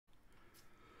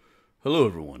Hello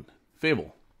everyone,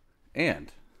 Fable,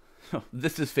 and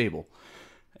this is Fable,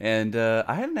 and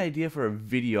I had an idea for a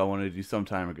video I wanted to do some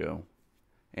time ago,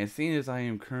 and seeing as I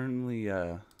am currently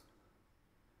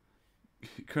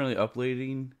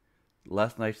uploading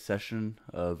last night's session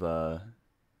of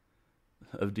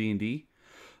D&D,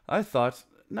 I thought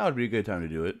now would be a good time to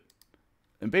do it.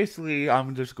 And basically,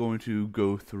 I'm just going to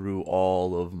go through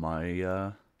all of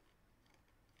my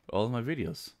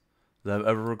videos that I've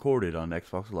ever recorded on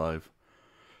Xbox Live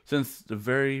since the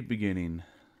very beginning.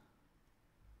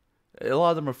 A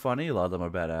lot of them are funny, a lot of them are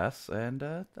badass, and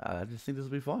I just think this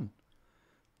will be fun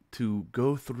to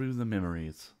go through the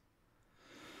memories.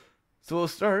 So we'll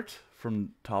start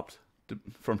from top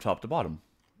to bottom.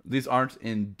 These aren't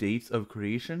in dates of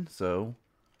creation, so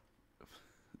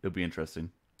it'll be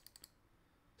interesting.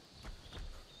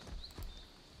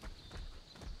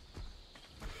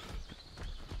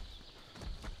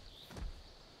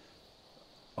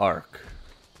 Arc.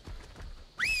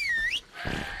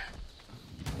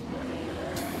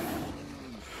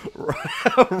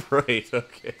 Right,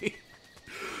 okay.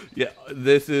 Yeah,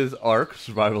 this is Arc,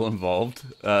 survival involved.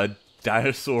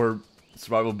 Dinosaur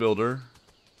survival builder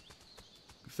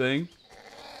thing.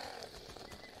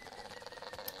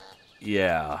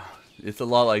 Yeah, it's a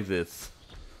lot like this.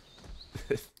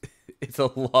 It's a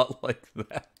lot like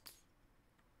that.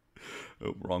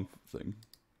 Oh, wrong thing.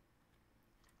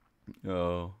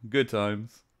 Oh, good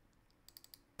times.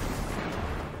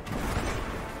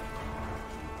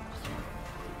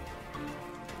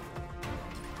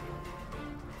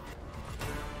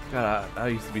 God, I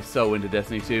used to be so into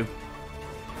Destiny 2.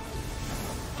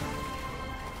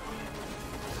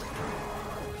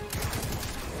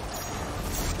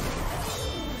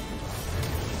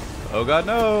 Oh god,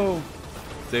 no!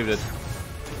 Saved it.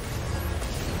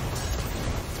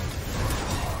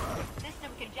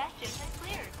 System congestion has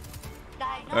cleared.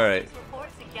 Diagnosis Alright. report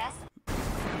suggests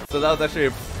So that was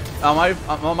actually,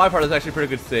 on my part, it's actually a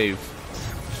pretty good save.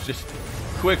 Just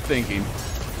quick thinking.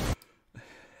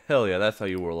 Hell yeah, that's how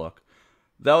you warlock.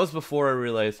 That was before I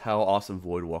realized how awesome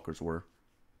Voidwalkers were.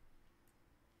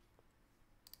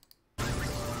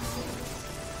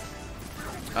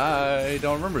 I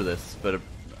don't remember this, but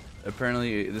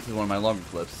apparently this is one of my longer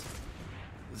clips.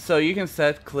 So you can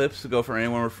set clips to go from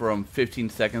anywhere from 15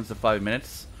 seconds to 5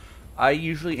 minutes. I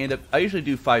usually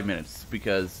do 5 minutes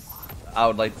because I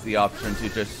would like the option to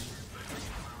just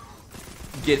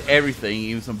get everything,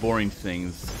 even some boring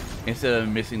things, instead of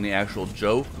missing the actual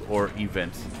joke or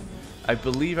event. I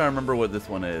believe I remember what this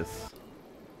one is.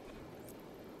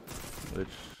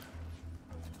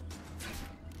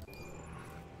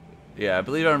 Yeah, I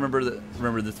believe I remember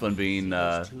this one being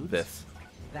this.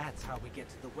 That's how we get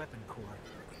to the weapon core.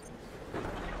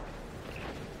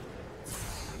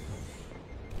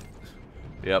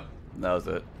 Yep, that was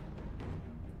it.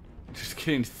 Just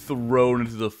getting thrown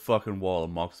into the fucking wall of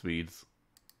Mach speeds.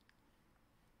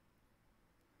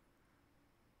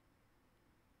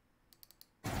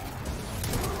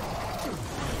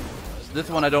 This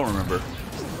one I don't remember.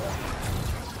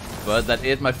 But that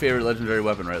is my favorite legendary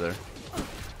weapon right there.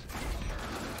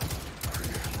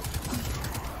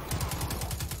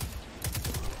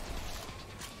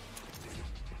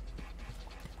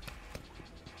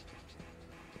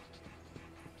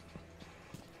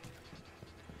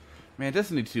 Man,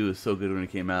 Destiny 2 is so good when it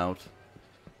came out.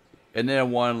 And then I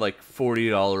wanted like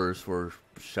 $40 for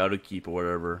Shadow Keep or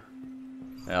whatever.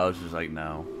 And I was just like,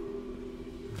 no.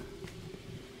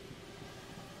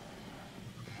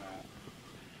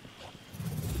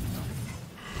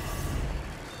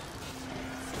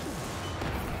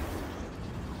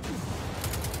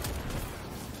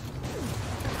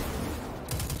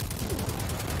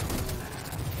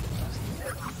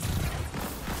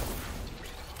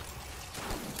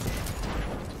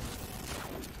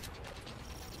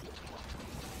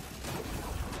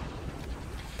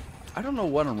 I don't know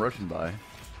what I'm rushing by.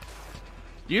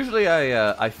 Usually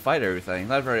I fight everything.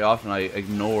 Not very often I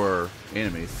ignore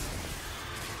enemies.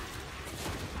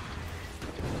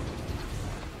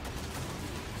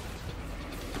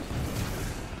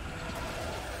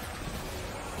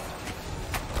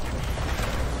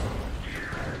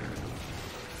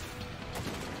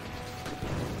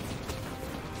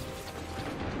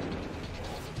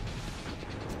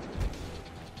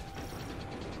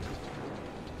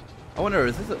 I wonder,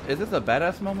 is this a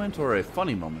badass moment or a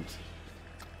funny moment?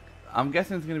 I'm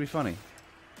guessing it's gonna be funny.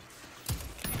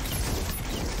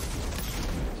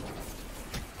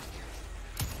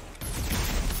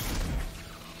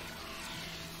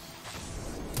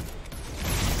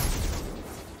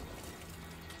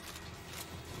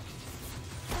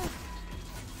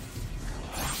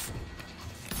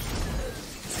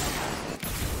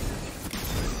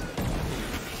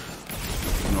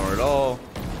 all.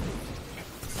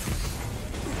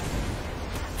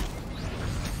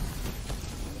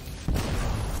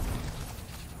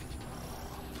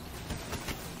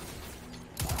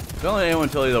 Don't let anyone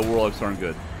tell you the warlocks aren't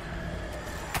good.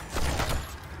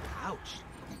 Ouch.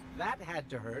 That had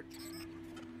to hurt.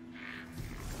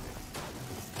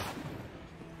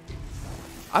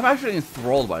 I'm actually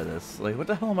enthralled by this. Like, what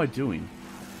the hell am I doing?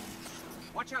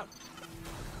 Watch out.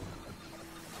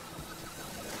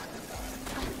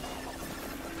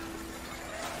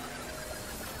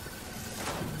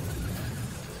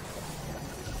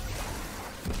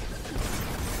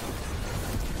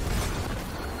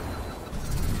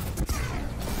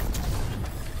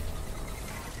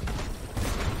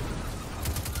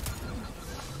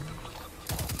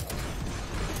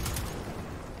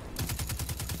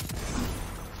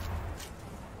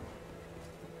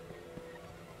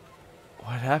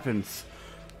 What happens?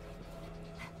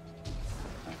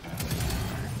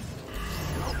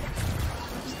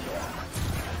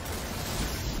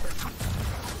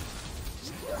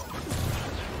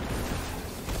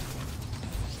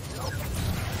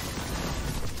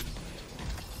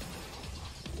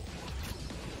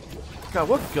 God,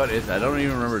 what gut is that? I don't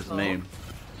even remember its name.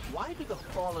 Why do the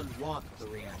Fallen want the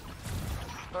reactor?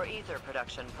 For ether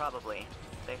production, probably.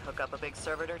 They hook up a big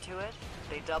servitor to it,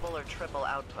 they double or triple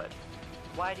output.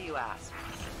 Why do you ask?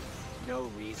 No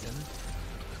reason.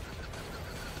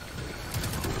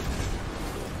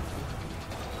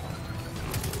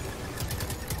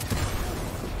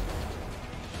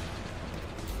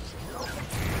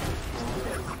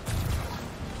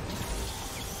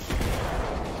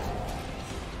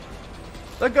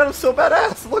 That gun is so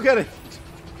badass! Look at it!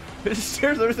 It just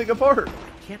tears everything apart! I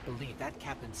can't believe that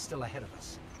captain's still ahead of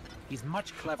us. He's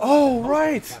much cleverer Oh, than most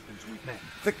right. of the captains we've met.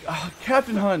 The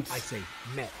Captain Hunt! I say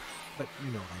met, but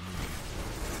you know what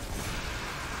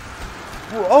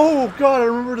I Oh god, I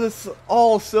remember this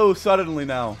all so suddenly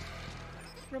now. mean.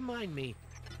 Remind me,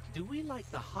 do we like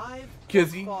the Hive or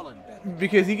 'Cause he- Fallen better?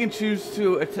 Because he can choose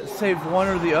to save one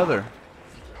or the other.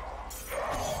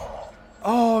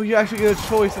 Oh, you actually get a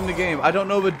choice in the game. I don't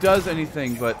know if it does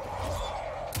anything, but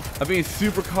I'm being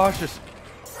super cautious.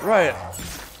 Right.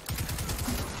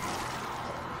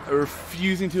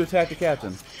 Refusing to attack the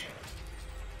captain.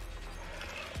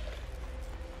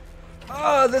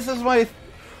 Ah, this is my...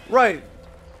 Right.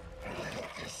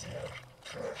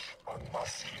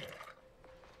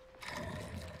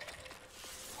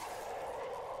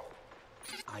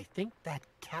 I think that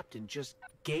captain just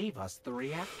gave us the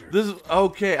reactor. This is...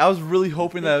 Okay, I was really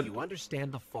hoping that... You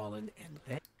understand the Fallen and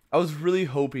then... I was really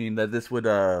hoping that this would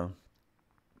end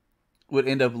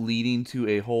up leading to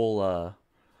a whole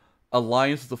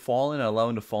alliance with the Fallen,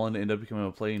 allowing the Fallen to end up becoming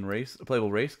a playable race,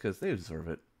 because they deserve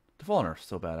it. The Fallen are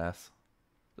so badass.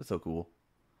 They're so cool.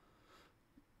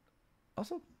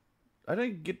 Also, I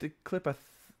didn't get the clip a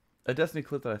Destiny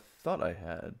clip that I thought I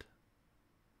had.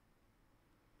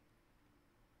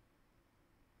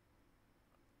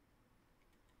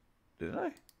 Did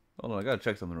I? Hold on, I gotta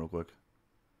check something real quick.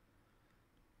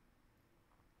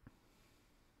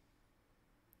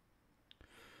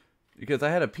 Because I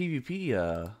had a PvP, where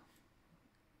are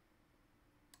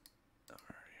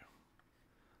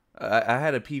you? I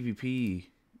had a PvP,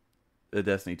 a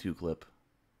Destiny 2 clip.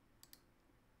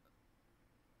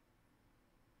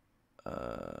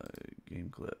 Game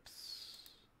clips.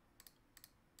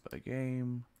 By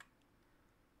game.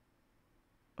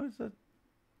 What is that?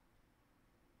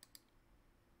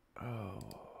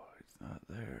 Oh, it's not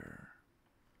there.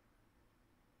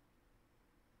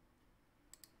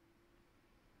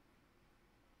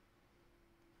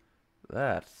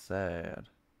 That's sad.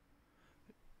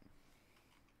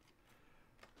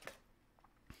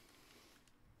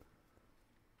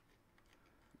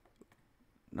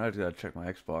 Now I just gotta check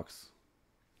my Xbox.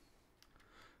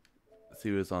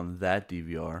 See what's on that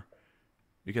DVR.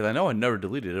 Because I know I never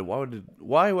deleted it.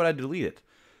 Why would I delete it?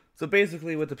 So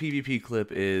basically what the PvP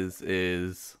clip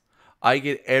is I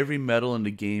get every medal in the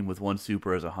game with one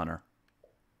super as a hunter.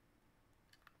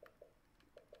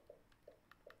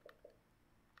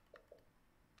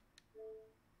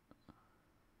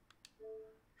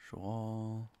 Show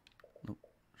all. Nope.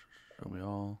 Show me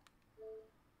all.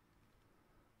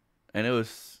 And it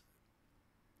was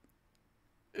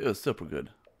super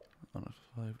good. On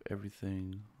 5,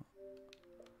 everything.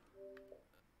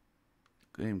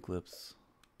 Game clips.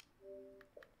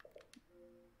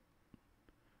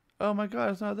 Oh my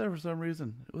god, it's not there for some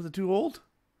reason. Was it too old?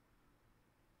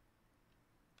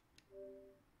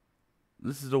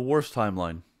 This is the worst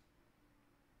timeline.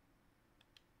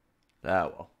 Ah,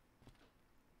 well.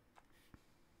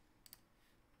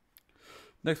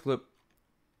 Next clip.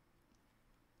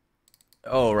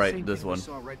 Oh, right, Same this thing one. we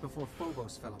saw right before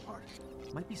Phobos fell apart.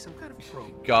 Might be some kind of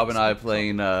probe. Gob and I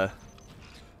playing the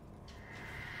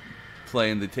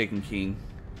Taken King.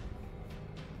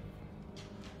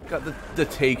 Got the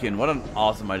Taken. What an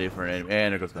awesome idea for an name.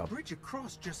 And there goes The Gob. bridge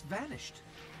across just vanished.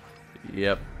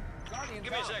 Yep.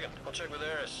 Give me a second. I'll check with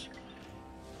Eris.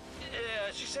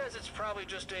 Yeah, she says it's probably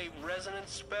just a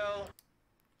resonance spell.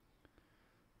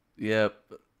 Yep.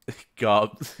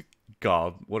 Gob.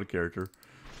 Gob. What a character.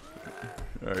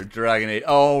 Alright, Dragon 8.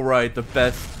 Oh, right. The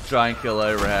best giant kill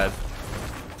I ever had.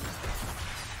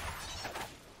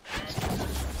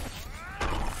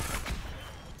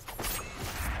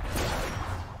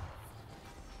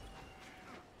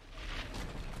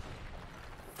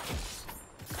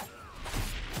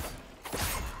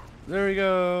 There he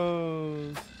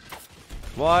goes.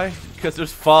 Why? Because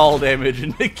there's fall damage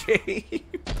in the game.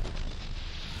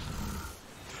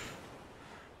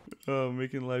 Oh,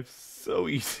 making life so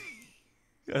easy.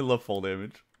 I love fall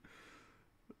damage.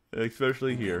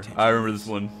 Especially here. I remember this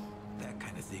one. That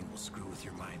kind of thing will screw with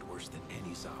your mind worse than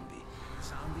any zombie.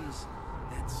 Zombies,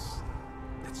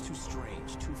 that's too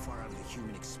strange, too far out of the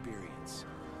human experience,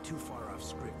 too far off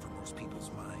script for most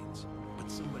people's minds. But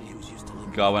somebody who's used to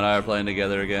living Gob and I are playing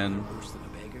together again. worse than a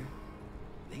beggar,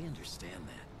 they understand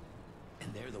that.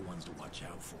 And they're the ones to watch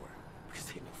out for. Because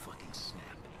they will fucking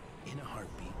snap in a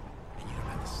heartbeat, and you don't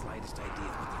have the slightest idea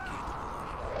what they're capable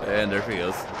of. And there she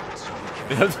goes.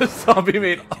 We have the zombie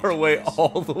made our way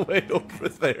all the way over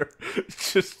there.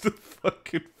 Just to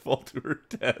fucking fall to her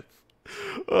death.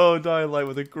 Oh, Dying Light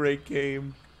was a great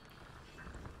game.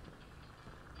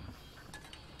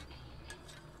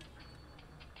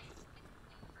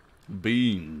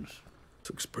 Beans.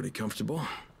 Looks pretty comfortable.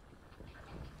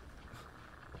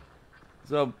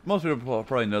 So, most people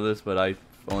probably know this, but I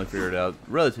only figured out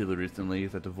relatively recently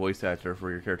is that the voice actor for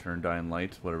your character in Dying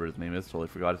Light, whatever his name is, totally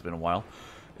forgot, it's been a while,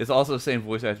 is also the same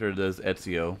voice actor that does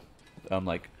Ezio. I'm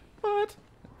like, what?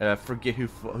 And I forget who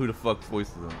the fuck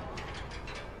voices him.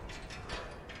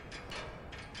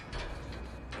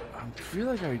 I feel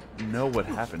like I know what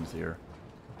happens here.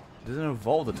 It doesn't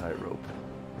involve the tightrope.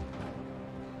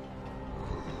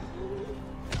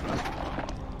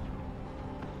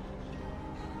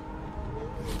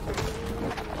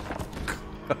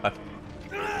 God.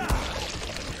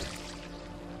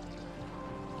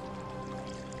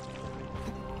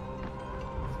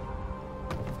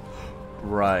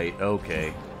 Right,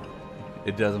 okay.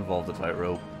 It does involve the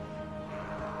tightrope.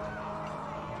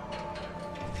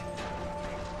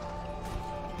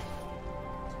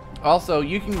 Also,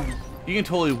 you can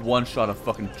totally one-shot a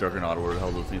fucking Juggernaut or whatever the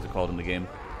hell those things are called in the game.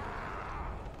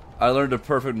 I learned a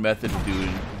perfect method of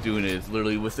doing it is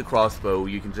literally with the crossbow.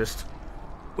 You can just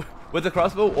with the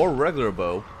crossbow or regular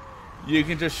bow, you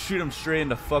can just shoot him straight in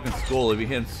the fucking skull. If you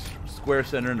hit him square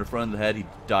center in the front of the head, he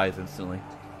dies instantly.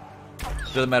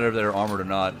 Doesn't matter if they're armored or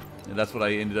not, and that's what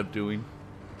I ended up doing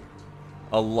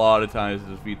a lot of times to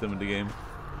defeat them in the game.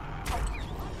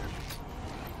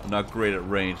 I'm not great at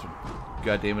range.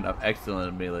 God damn it, I'm excellent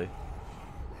at melee.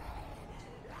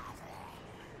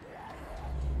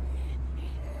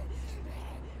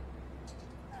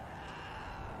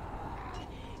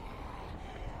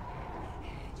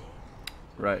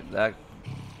 Right, that.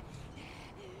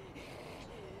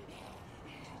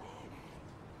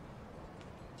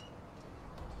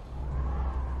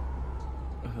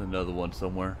 Another one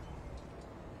somewhere.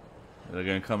 They're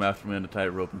gonna come after me on the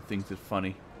tightrope and thinks it's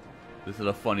funny. This is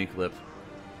a funny clip.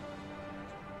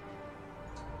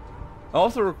 I'm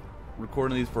also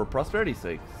recording these for prosperity's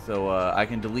sake, so I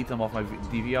can delete them off my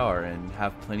DVR and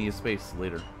have plenty of space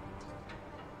later.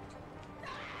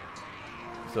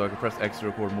 So I can press X to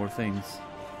record more things.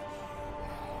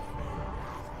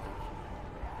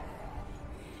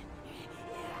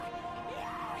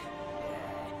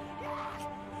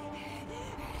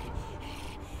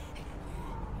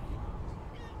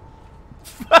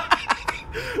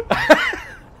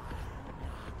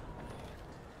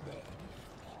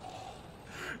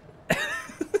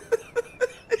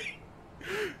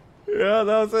 Yeah,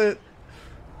 that was it.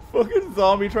 Fucking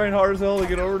zombie trying hard as hell to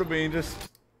get over to me and just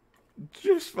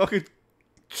fucking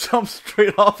jumps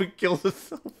straight off and kills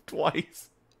itself twice.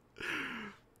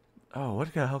 Oh,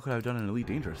 what the hell could I have done in Elite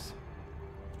Dangerous?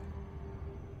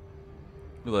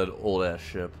 Look at that old ass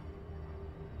ship.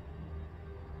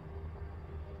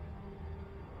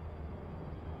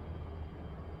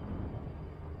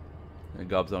 And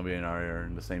Gob Zombie and Ari are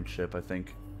in the same ship, I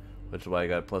think. Which is why I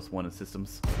got +1 in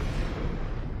systems.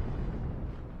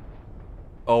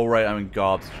 Oh right, I'm in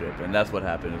Gob's ship, and that's what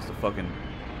happened. It's the fucking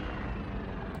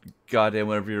goddamn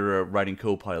whenever you're riding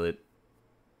co-pilot,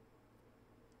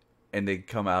 and they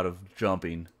come out of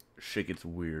jumping, shit gets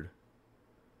weird.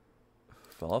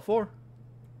 Fallout 4.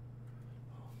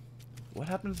 What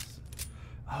happens?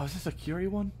 Oh, is this a Curie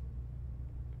one?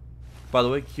 By the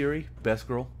way, Curie, best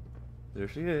girl. There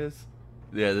she is.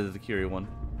 Yeah, this is the Curie one.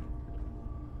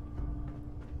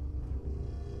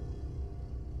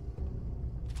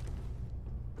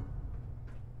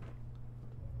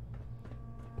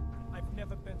 I've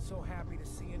never been so happy to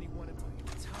see anyone in my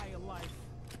entire life.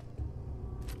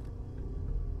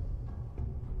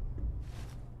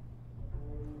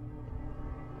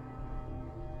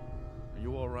 Are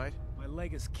you all right? My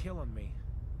leg is killing me.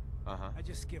 Uh-huh. I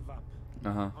just give up.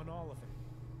 Uh-huh. On all of it.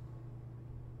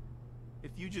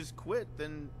 If you just quit,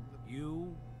 then...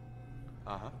 You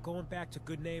Uh-huh. are going back to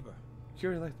good neighbor.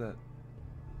 Curie liked that.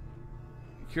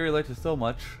 Curie liked it so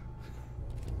much.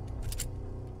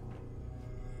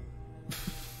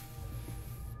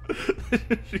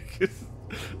 She gets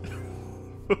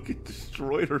fucking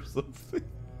destroyed or something.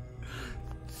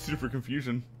 Super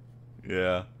confusion.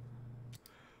 Yeah.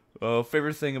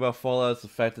 Favorite thing about Fallout is the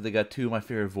fact that they got two of my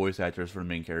favorite voice actors for the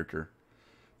main character.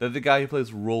 They're the guy who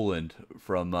plays Roland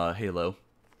from Halo,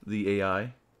 the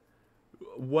AI.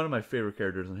 One of my favorite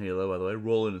characters in Halo, by the way.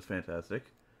 Roland is fantastic.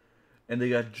 And they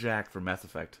got Jack from Mass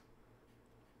Effect.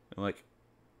 I'm like,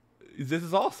 this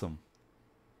is awesome.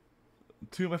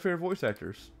 Two of my favorite voice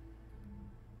actors.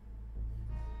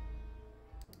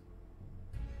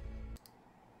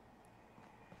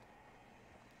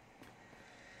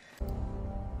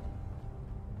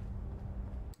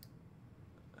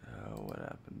 What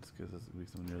happens? Because this will be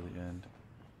so near the end.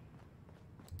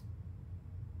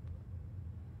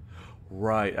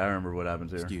 Right, I remember what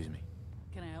happens here. Excuse me.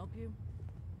 Can I help you?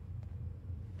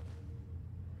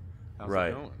 How's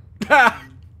Right. it going?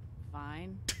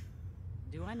 Fine.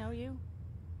 Do I know you?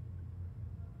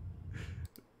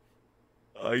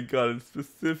 I got it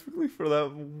specifically for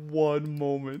that one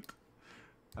moment.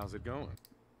 How's it going?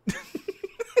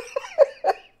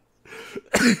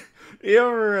 You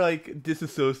ever like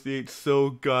disassociate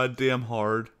so goddamn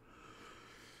hard?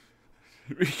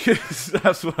 Because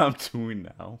that's what I'm doing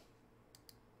now.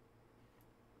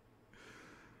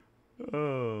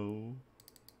 Oh.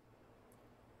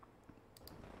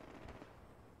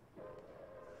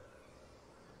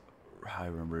 I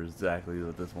remember exactly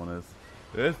what this one is.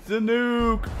 It's the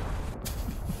nuke!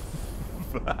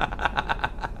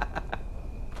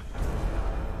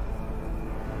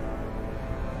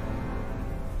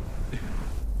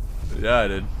 Yeah, I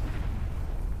did.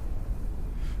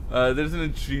 There's an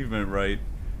achievement, right?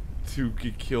 To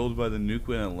get killed by the nuke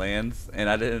when it lands, and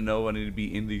I didn't know I needed to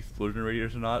be in the explosion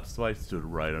radius or not, so I stood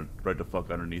right the fuck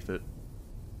underneath it.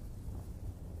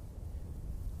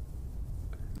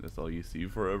 That's all you see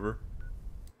forever.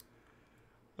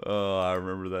 Oh, I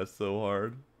remember that so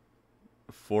hard.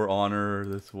 For Honor,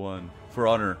 this one. For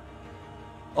Honor.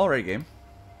 Alright, game.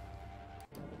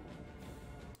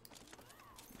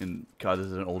 And God, this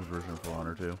is an old version of For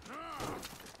Honor too.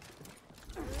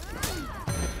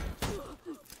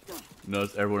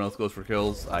 Notice everyone else goes for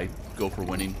kills. I go for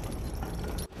winning.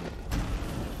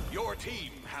 Your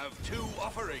team have 2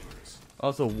 offerings.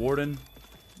 Also, Warden.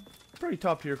 Pretty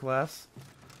top tier class.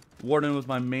 Warden was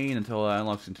my main until I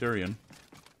unlocked Centurion.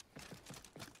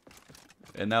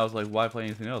 And now it's like, why play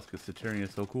anything else? Because Centurion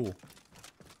is so cool.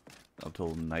 I'm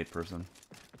total Knight person.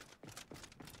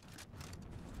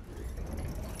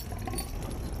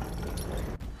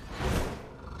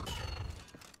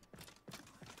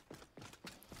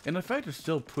 And the fact they're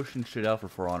still pushing shit out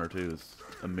for Honor too is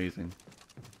amazing.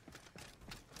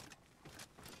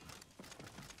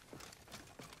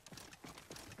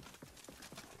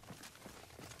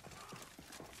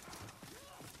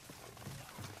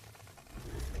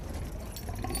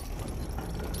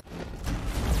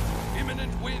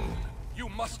 Imminent wind. You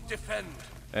must defend.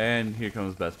 And here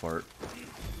comes the best part.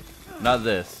 Not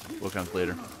this. What comes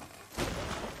later.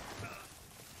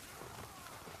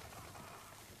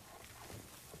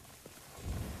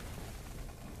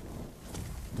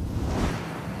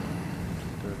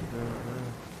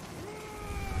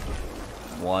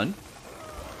 One.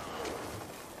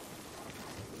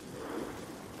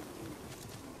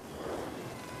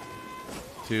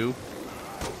 Two.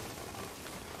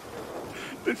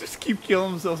 They just keep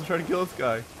killing themselves and trying to kill this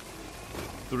guy.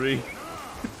 3.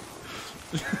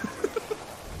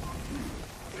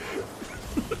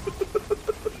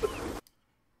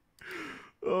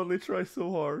 Oh, they try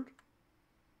so hard.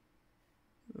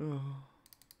 Oh.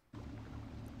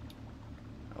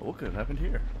 What could have happened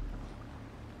here?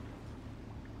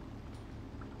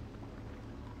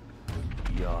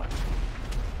 Yacht.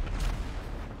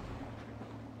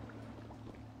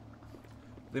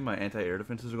 I think my anti-air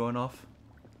defenses are going off.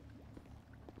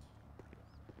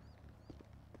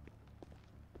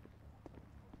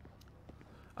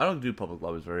 I don't do public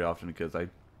lobbies very often because I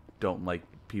don't like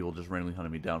people just randomly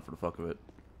hunting me down for the fuck of it.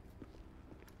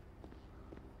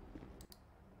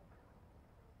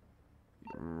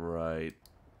 Right.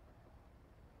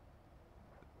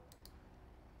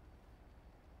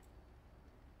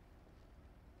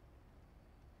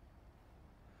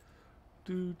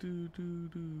 Do do do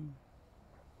do.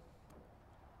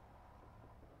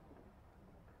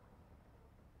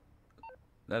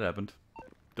 That happened.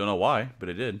 Don't know why, but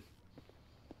it did.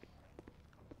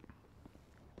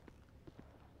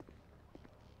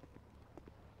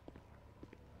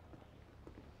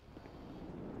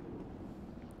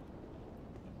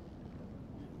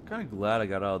 Kind of glad I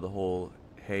got out of the whole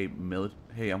hey I'm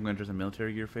gonna dress in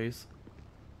military gear phase.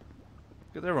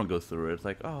 Because everyone goes through it. It's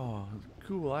like, oh,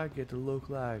 cool, I get to look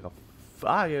like a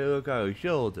fire on your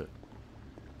shoulder.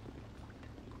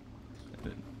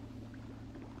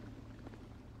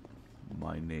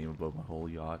 My name above my whole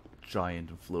yacht. Giant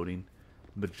and floating.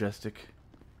 Majestic.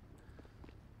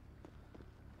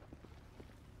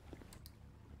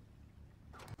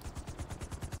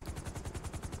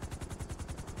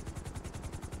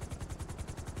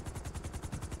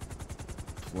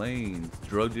 Planes.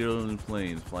 Drug dealers and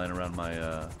planes flying around my,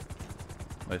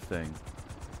 my thing.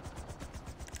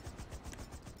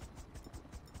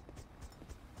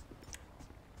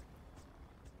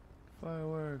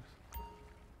 Fireworks.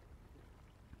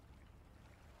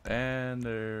 And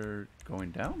they're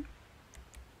going down?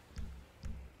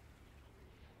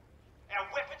 Our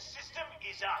weapon system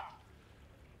is up.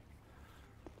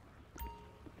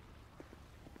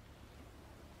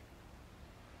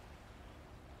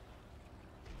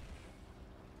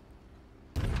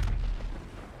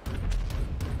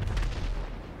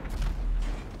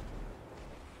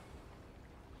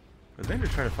 I think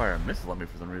they're trying to fire a missile at me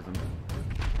for some reason.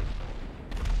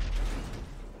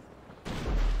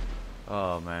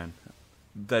 Oh man,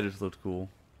 that just looked cool,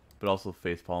 but also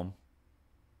facepalm.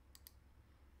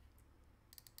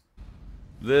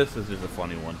 This is just a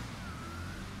funny one.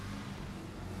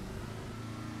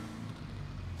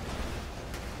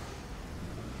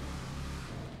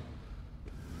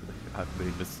 I've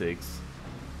made mistakes.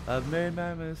 I've made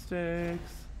my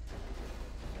mistakes.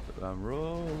 But I'm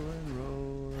rolling,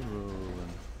 rolling, rolling.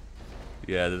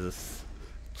 Yeah, this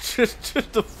is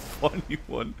just a funny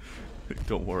one.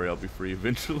 Don't worry, I'll be free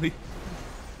eventually.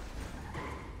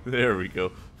 There we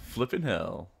go. Flippin'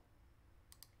 hell.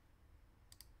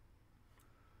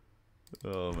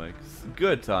 Oh my,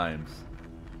 good times.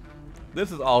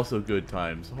 This is also good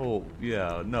times. Oh,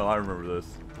 yeah, no, I remember this.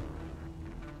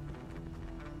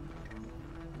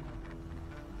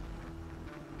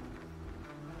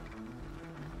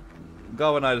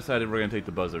 Gob and I decided we're gonna take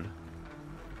the buzzard.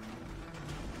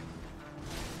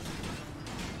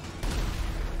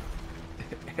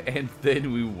 And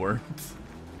then we weren't.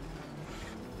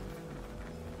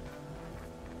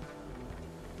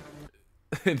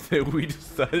 And then we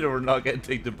decided we're not gonna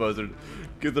take the buzzard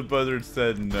because the buzzard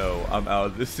said no, I'm out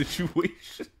of this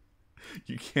situation.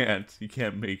 You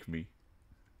can't make me.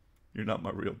 You're not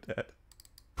my real dad.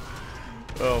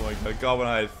 Oh my god, Gob and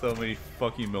I had so many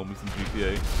fucking moments in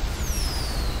GTA.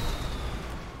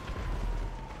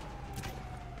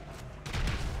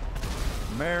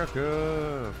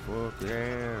 America, fuck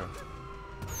yeah.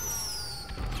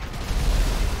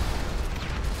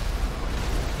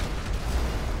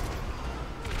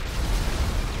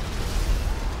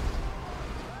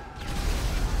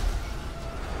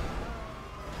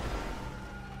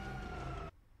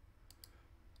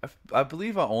 I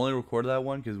believe I only recorded that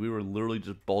one because we were literally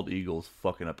just bald eagles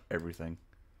fucking up everything.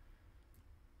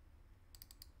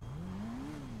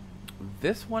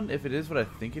 This one, if it is what I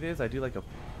think it is, I do like a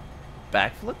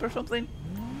backflip or something.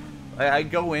 I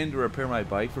go in to repair my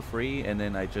bike for free, and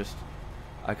then I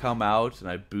come out and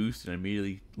I boost and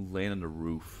immediately land on the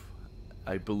roof.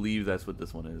 I believe that's what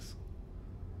this one is.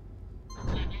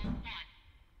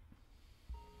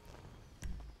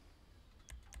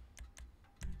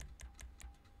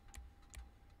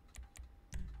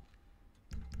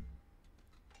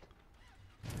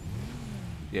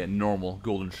 Yeah, normal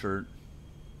golden shirt.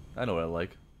 I know what I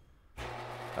like.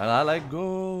 And I like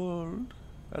gold.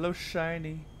 I love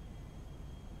shiny.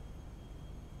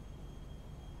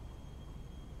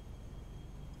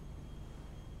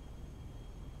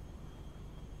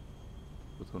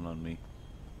 What's going on with me?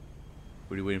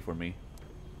 What are you waiting for, me?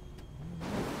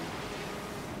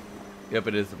 Yep,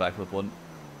 it is the backflip one.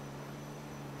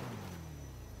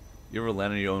 You ever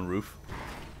land on your own roof?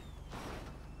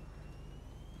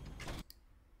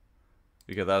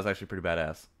 Because that was actually pretty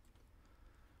badass.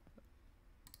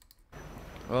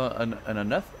 Well,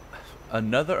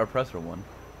 another oppressor one.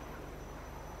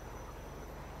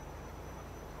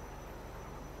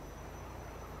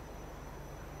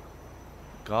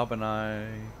 Gob and I...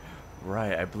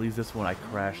 Right, I believe this one I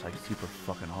crashed like super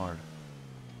fucking hard.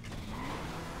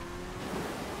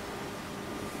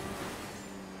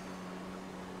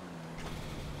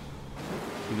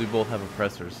 We both have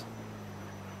oppressors.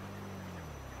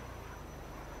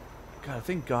 God, I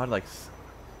think God like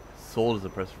sold his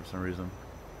oppressor for some reason.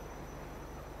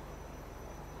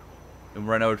 And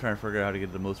right now we're trying to figure out how to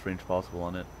get the most range possible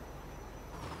on it.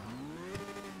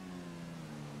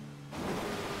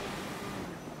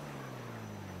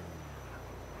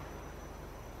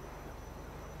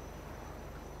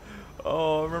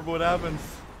 Oh, I remember what happens.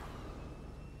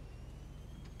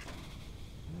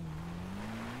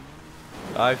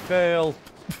 I failed.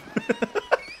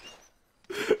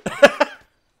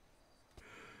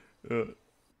 Yep.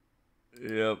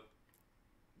 Yep.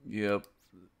 You're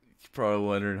probably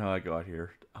wondering how I got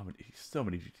here. So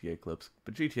many GTA clips.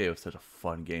 But GTA was such a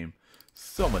fun game.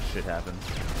 So much shit happened.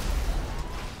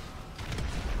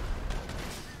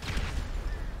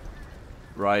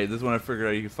 Right, this is when I figured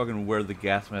out you could fucking wear the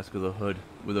gas mask with a hood,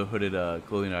 with a hooded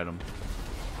clothing item.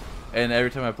 And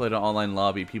every time I played an online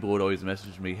lobby, people would always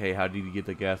message me, hey, how did you get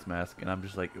the gas mask? And I'm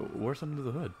just like, wear something to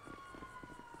the hood.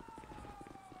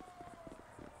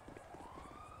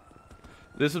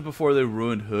 This is before they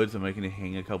ruined hoods and making it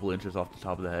hang a couple inches off the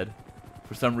top of the head.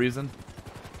 For some reason.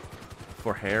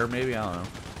 For hair, maybe? I don't know.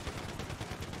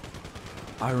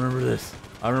 I remember this.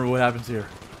 I remember what happens here.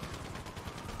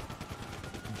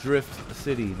 Drift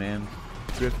City, man.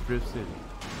 Drift City.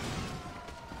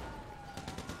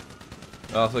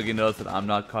 Also, you can notice that I'm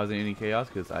not causing any chaos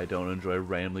because I don't enjoy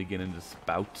randomly getting into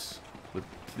spouts with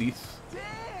police.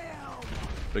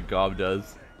 But Gob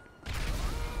does.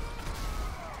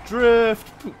 Drift!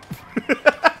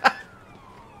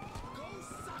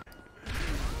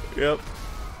 Yep.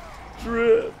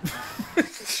 Drift!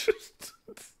 It's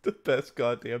the best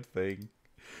goddamn thing.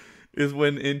 Is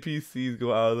when NPCs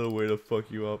go out of their way to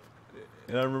fuck you up.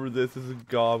 And I remember this is a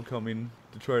Gob coming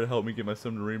to try to help me get my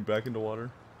submarine back into water.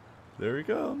 There he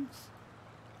comes.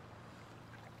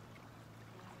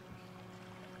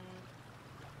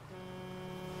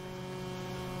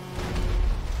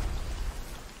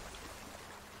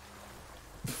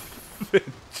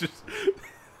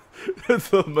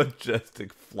 Just the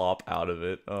majestic flop out of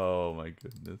it. Oh my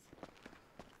goodness.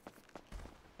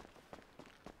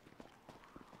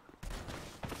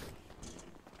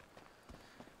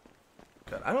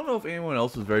 God, I don't know if anyone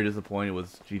else was very disappointed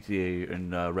with GTA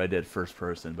and Red Dead first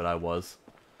person, but I was.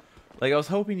 Like, I was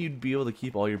hoping you'd be able to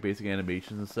keep all your basic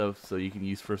animations and stuff so you can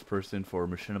use first person for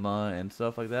machinima and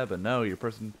stuff like that, but no, your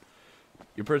person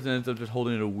ends up just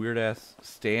holding a weird ass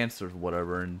stance or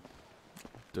whatever and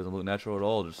doesn't look natural at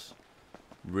all. Just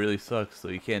really sucks. So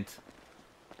you can't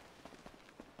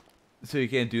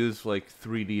do this like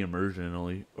 3D immersion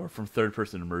only, or from third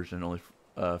person immersion only,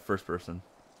 first person.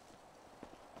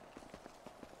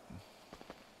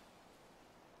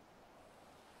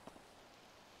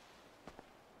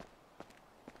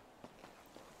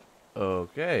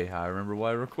 Okay, I remember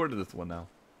why I recorded this one now.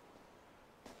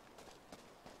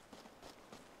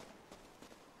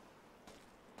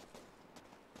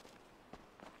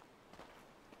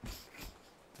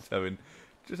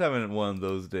 just having one of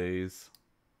those days.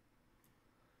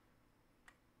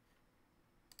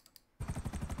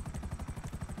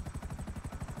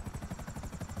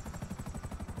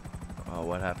 Oh,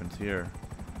 what happens here,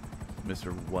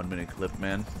 Mr. 1 minute clip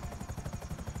man?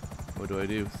 What do I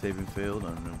do? Saving failed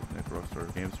on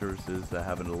Rockstar Game Services. That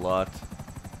happened a lot.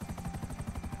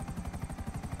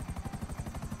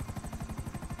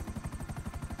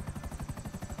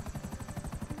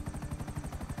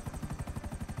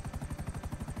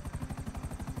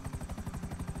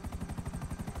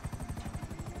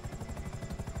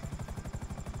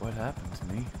 What happened to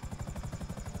me?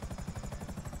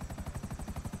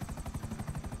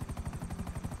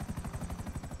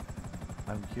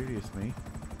 I'm curious, me.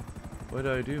 What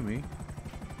do I do, me?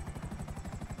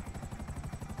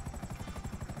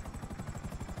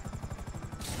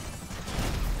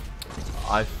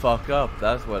 I fuck up.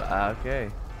 That's what okay.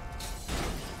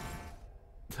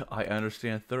 I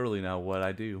understand thoroughly now what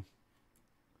I do.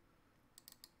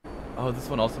 Oh, this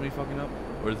one also me fucking up?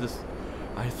 Or is this...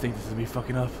 I think this is me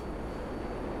fucking up.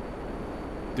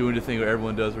 Doing the thing where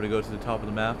everyone does where they go to the top of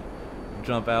the map,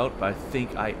 jump out, but I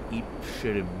think I eat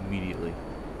shit immediately.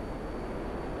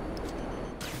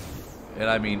 And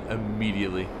I mean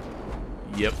immediately.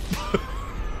 Yep.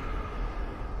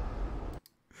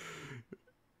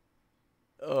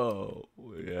 Oh,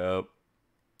 yep.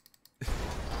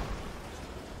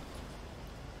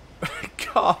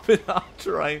 Cop and I'm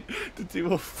trying to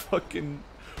do a fucking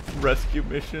rescue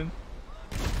mission.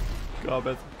 God,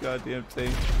 that's a goddamn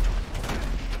tank.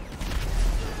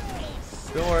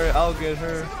 Don't worry, I'll get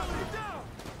her.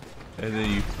 And then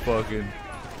you fucking...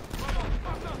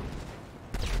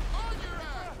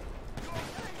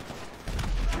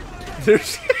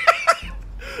 There's...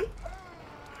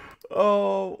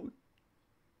 Oh...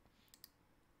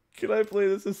 Can I play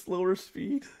this at slower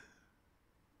speed?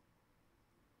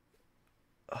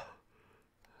 I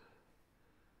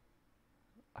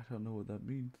don't know what that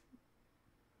means.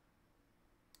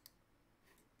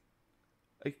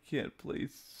 I can't play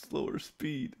slower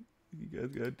speed. You guys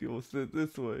gotta deal with it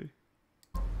this way.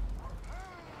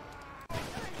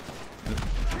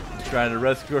 Trying to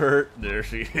rescue her. There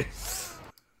she is.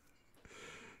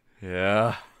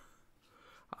 Yeah.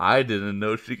 I didn't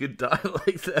know she could die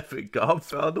like that, but Gob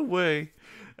found a way,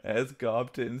 as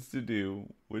Gob tends to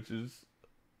do, which is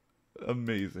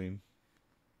amazing.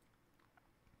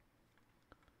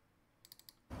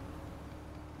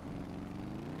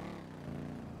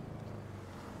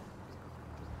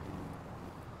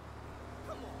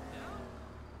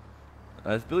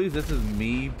 I believe this is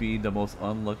me being the most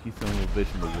unlucky son of a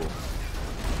bitch in the world.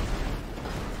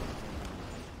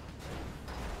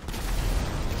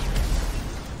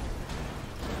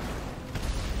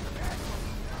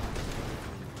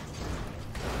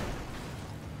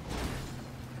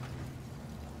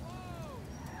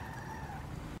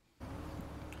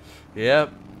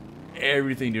 Yep.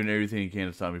 Doing everything you can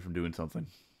to stop me from doing something.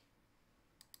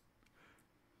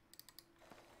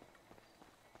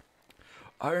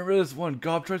 I remember this one.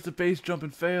 Gob tries to base jump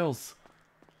and fails.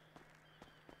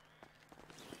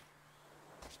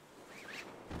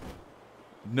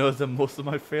 Knows that most of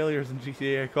my failures in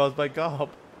GTA are caused by Gob.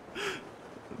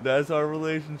 That's our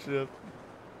relationship.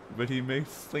 But he makes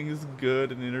things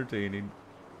good and entertaining.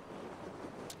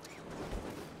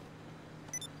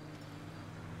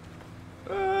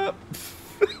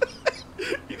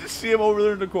 You just see him over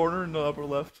there in the corner in the upper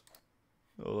left.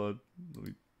 Hold on. Let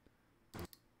me...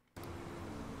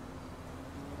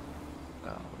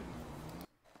 Oh, wait.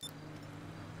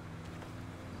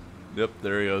 Yep,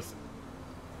 there he goes.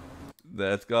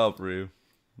 That's Gob for you.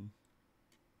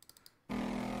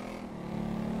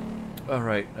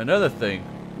 Alright, another thing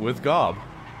with Gob.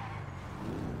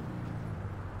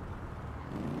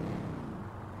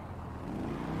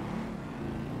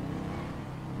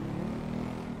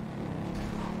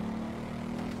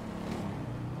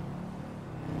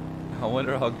 I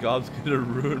wonder how Gob's gonna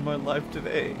ruin my life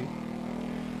today.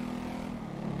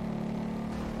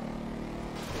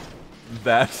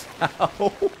 That's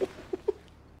how.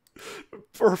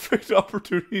 Perfect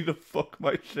opportunity to fuck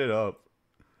my shit up.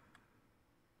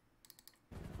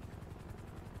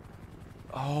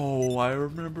 Oh, I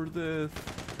remember this.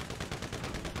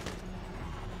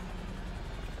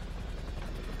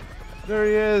 There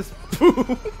he is.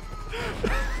 Boom.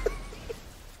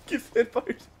 Gets hit by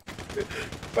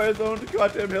his own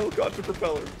goddamn helicopter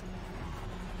propeller.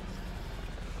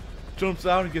 Jumps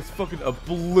out and gets fucking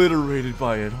obliterated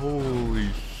by it. Holy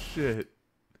shit.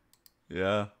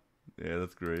 Yeah. Yeah,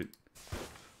 that's great.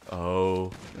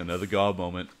 Oh, another Gob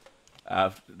moment.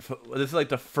 This is like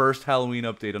the first Halloween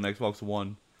update on Xbox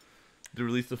One. They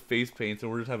released the face paint, so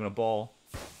we're just having a ball.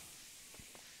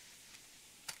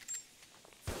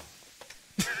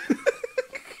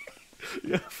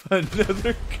 Yeah,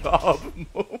 another Gob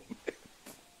moment.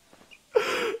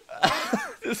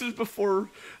 This is before,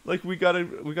 like, we got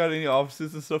any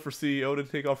offices and stuff for CEO to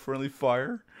take off friendly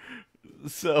fire.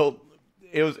 So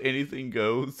it was anything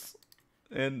goes,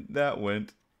 and that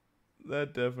went.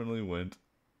 That definitely went.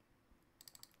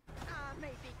 I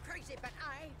may be crazy, but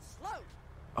I ain't slow.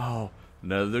 Oh,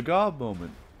 another Gob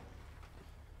moment.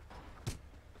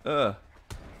 My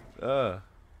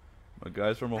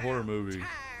guy's from a horror movie.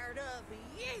 Tired of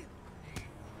you.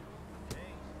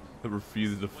 I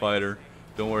refuse to fight her.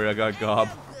 Don't worry, I got Gob.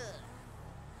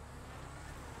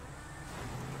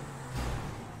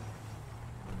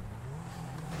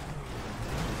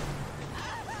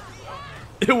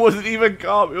 It wasn't even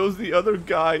Gob, it was the other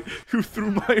guy who threw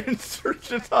my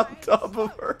insurgents on top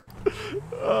of her.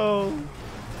 Oh.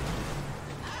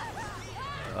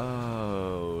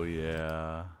 Oh,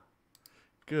 yeah.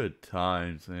 Good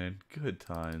times, man. Good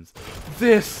times.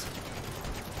 This!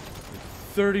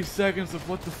 30 seconds of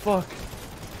what the fuck?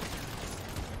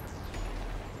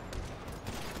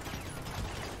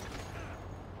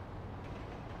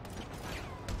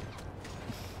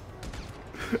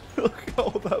 Look at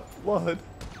all that blood.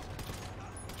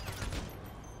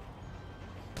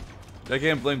 I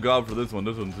can't blame Gob for this one.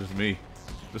 This one's just me.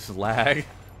 Just lag.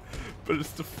 But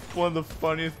it's one of the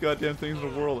funniest goddamn things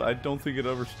in the world. I don't think it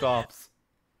ever stops.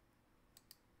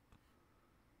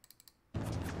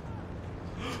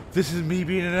 This is me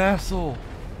being an asshole.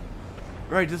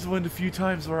 Right, this is one of the few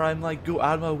times where I'm like, go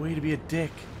out of my way to be a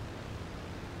dick.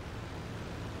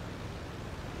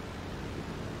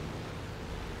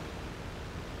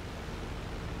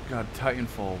 God,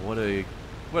 Titanfall,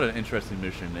 what an interesting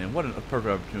mission, and what a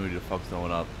perfect opportunity to fuck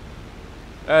someone up.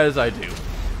 As I do.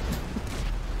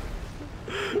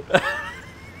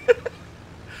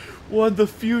 One of the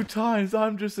few times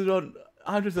I'm just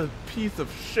a piece of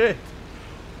shit.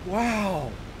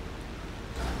 Wow.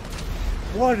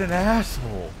 What an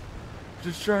asshole.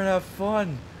 Just trying to have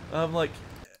fun. I'm like,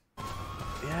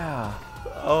 yeah.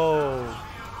 Oh.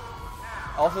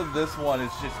 Also, this one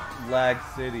is just Lag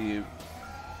City.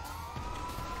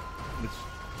 Which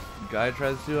guy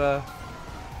tries to the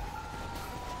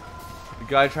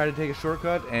guy tried to take a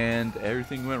shortcut and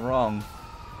everything went wrong.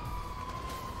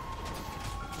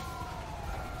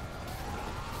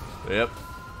 Yep.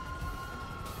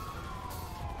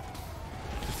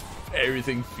 Just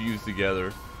everything fused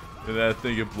together. And I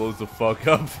think it blows the fuck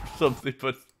up or something,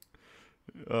 but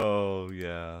oh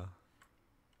yeah.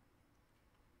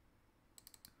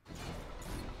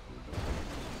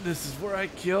 This is where I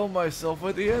kill myself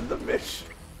at the end of the mission.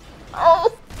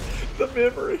 Oh, the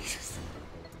memories.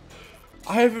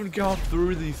 I haven't gone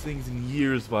through these things in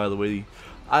years, by the way.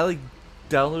 I like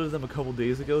downloaded them a couple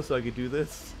days ago so I could do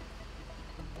this.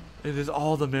 It is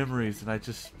all the memories, and I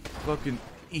just fucking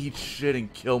eat shit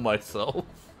and kill myself.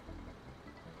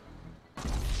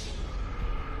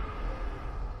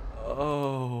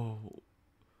 Oh,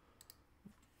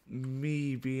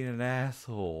 me being an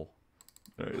asshole.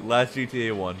 Alright, last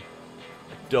GTA 1. I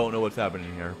don't know what's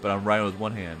happening here, but I'm riding with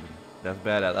one hand. That's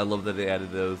bad. I love that they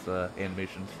added those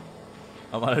animations.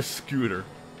 I'm on a scooter.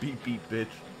 Beep beep, bitch.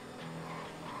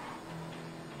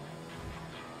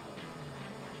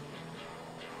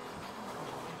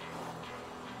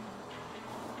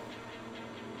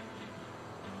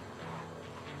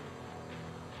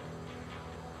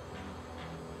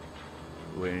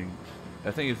 Waiting. I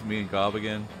think it's me and Gob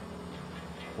again.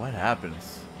 What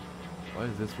happens? Why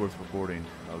is this worth recording?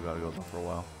 Oh god, it goes on for a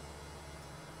while.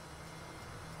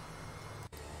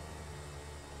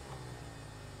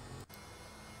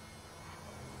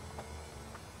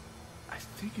 I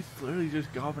think it's literally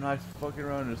just Gob and I fucking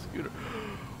around in a scooter.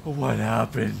 What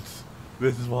happens?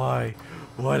 This is why.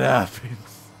 What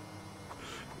happens?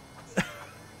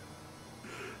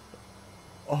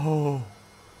 Oh.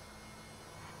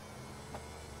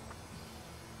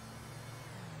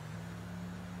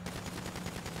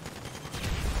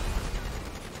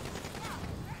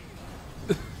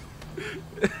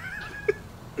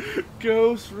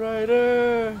 Ghost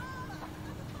Rider!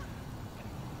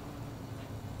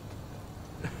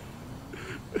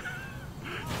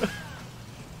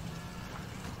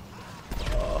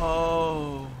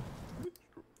 Oh.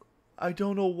 I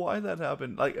don't know why that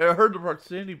happened. Like, I heard the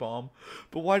proximity bomb,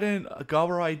 but why didn't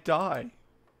Gawarai die?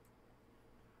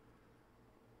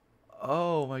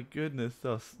 Oh my goodness,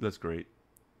 that's great.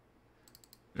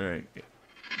 Alright.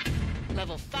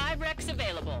 Level 5 Rex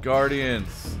available.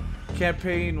 Guardians.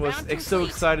 Campaign was so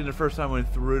exciting the first time I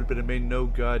went through it, but it made no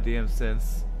goddamn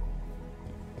sense.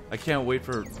 I can't wait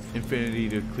for Infinity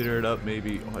to clear it up,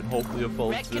 maybe, and hopefully it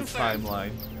follows this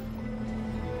timeline.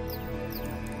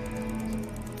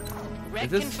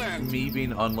 Is this me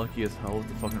being unlucky as hell with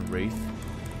the fucking Wraith?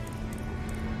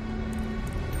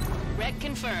 Red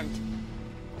confirmed.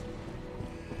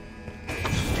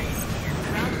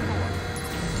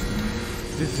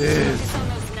 This is...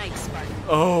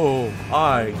 Oh,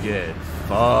 I get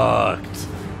fucked.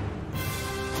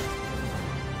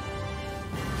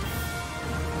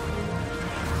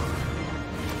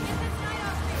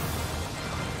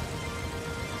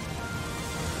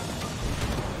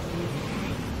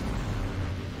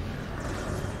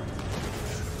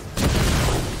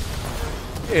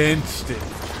 Instant.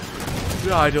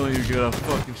 I don't even get a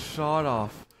fucking shot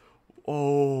off.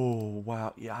 Oh,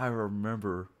 wow. Yeah, I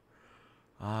remember.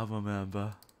 I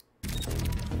remember.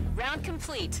 Round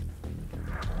complete.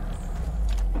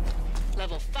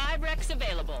 Level 5 Rex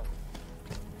available.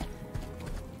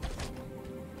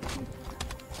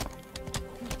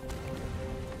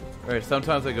 Alright,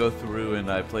 sometimes I go through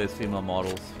and I play as female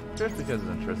models. Just because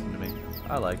it's interesting to me.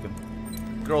 I like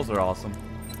them. Girls are awesome.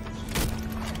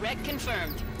 Red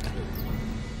confirmed.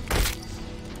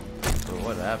 So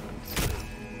what happens?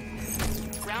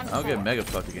 Round I don't get mega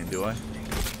fucked again, do I?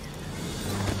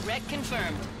 Red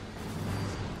confirmed.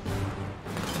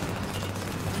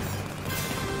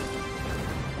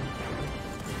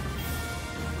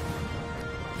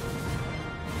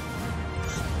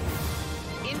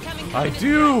 Incoming. I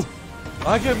do!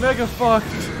 I get mega fucked!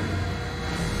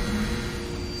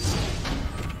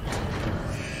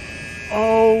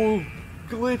 Oh,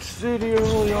 glitch city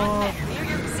early on. Clear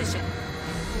your position.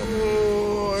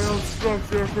 Oh, I am stuck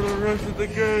there for the rest of the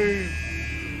game.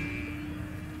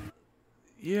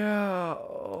 Yeah.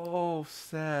 Oh,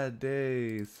 sad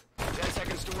days. 10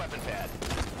 seconds to weapon pad.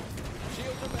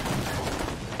 Shields are back.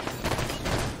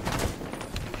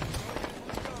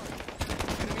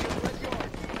 Enemy in the red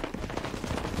yard.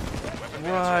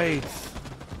 Right.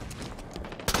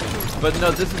 But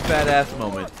no, this is badass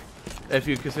moment. If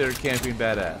you consider camping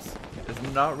badass. It's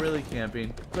not really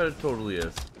camping, but it totally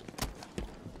is.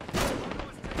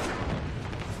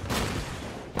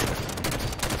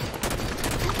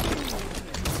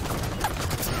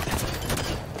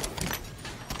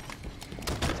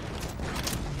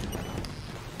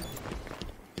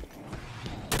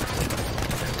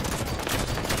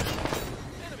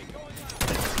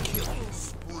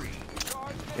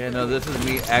 Yeah, no, this is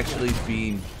me actually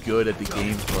being good at the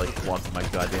game for like once in my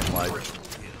goddamn life.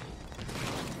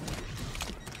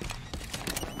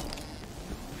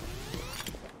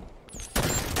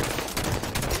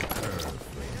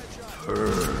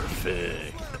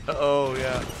 Perfect. Oh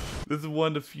yeah, this is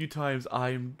one of the few times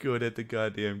I'm good at the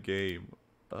goddamn game.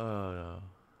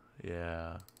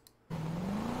 Yeah.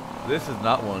 This is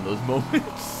not one of those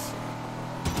moments.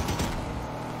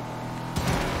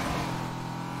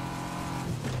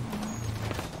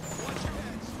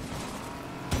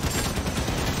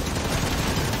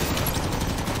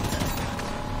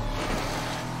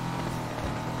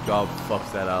 God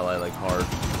fucks that ally like hard.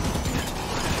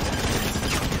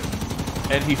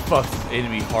 And he fucks the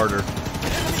enemy harder.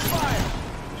 Enemy fire!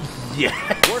 Yes!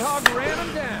 Warthog ran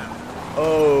him down.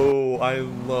 Oh, I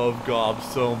love Gob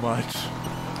so much.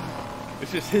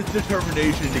 It's just his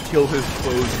determination to kill his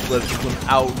foes led to some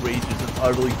outrageous and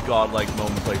utterly godlike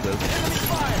moments like this. Enemy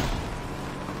fire!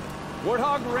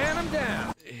 Warthog ran him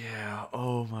down. Yeah,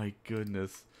 oh my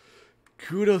goodness.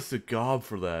 Kudos to Gob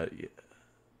for that. Yeah.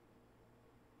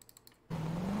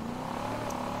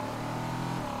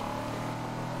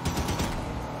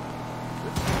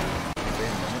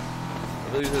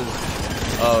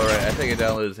 Oh right, I think I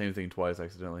downloaded the same thing twice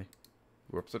accidentally.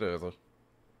 Whoops it is.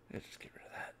 Yeah, just get rid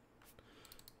of that.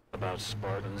 About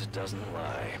Spartans doesn't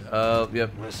lie.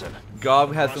 Yep. Listen.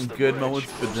 Gob has some good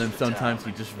moments, but then sometimes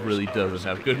he just really doesn't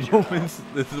have good moments.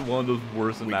 This is one of those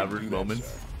worse than average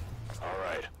moments.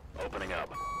 Alright, opening up.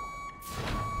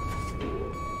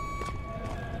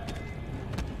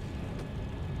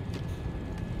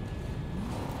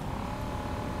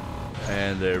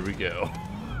 And there we go.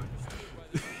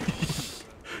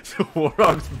 So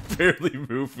Warhawk's barely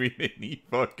moving and he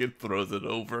fucking throws it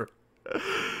over.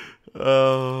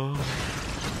 Oh.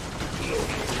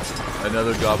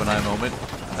 Another Gob and I moment.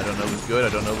 I don't know if it's good, I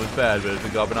don't know if it's bad, but it's a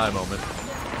Gob and I moment.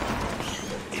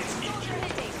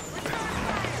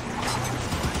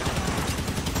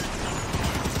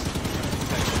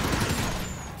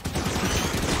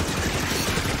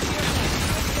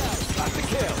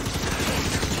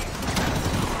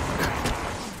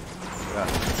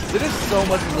 There is so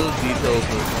much little details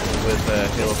with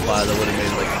Halo 5 that would have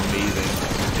made it like amazing.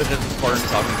 Such as the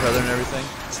Spartans talking to each other and everything.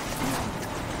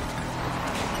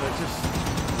 But it just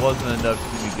wasn't enough to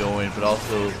keep me going, but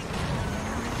also,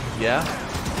 yeah?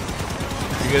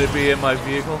 You're gonna be in my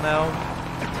vehicle now?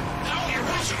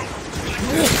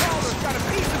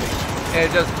 And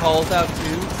it just calls out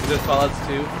too? It just calls out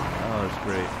too? Oh, that's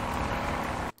great.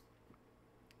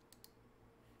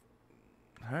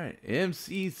 Alright,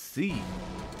 MCC.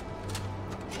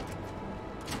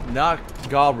 Not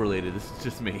Gob related, this is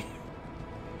just me.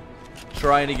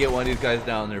 Trying to get one of these guys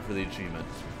down there for the achievement.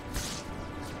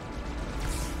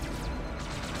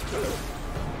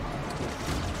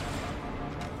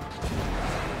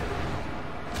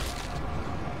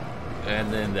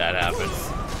 And then that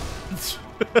happens.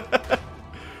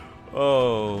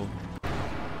 Oh.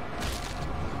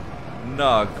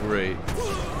 Not great.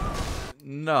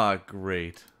 Not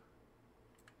great.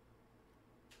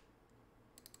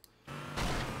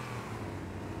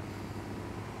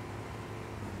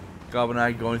 Gob and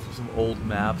I going through some old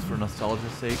maps for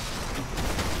nostalgia's sake.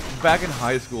 Back in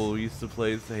high school, we used to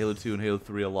play Halo 2 and Halo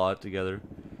 3 a lot together.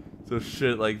 So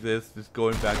shit like this, just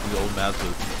going back to the old maps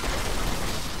was...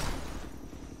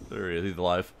 There he is, he's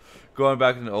alive. Going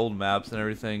back to the old maps and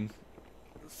everything.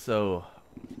 So...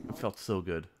 It felt so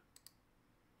good.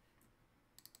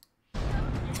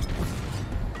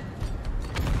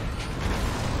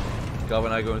 Gob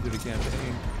and I going through the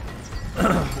campaign.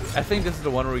 I think this is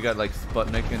the one where we got like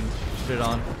Sputnik and shit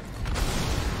on.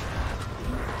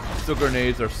 Still,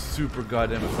 grenades are super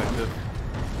goddamn effective.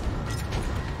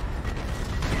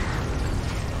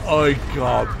 Oh,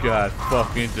 Gob got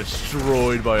fucking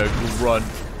destroyed by a grunt.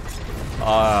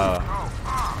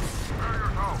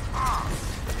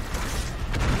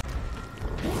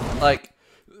 Like,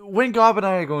 when Gob and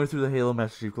I are going through the Halo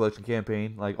Master Chief Collection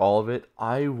campaign, like all of it,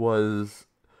 I was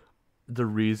the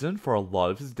reason for a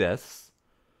lot of his deaths.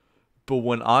 But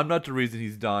when I'm not the reason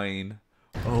he's dying,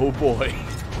 oh boy.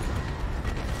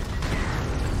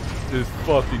 This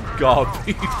fucking Gob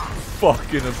being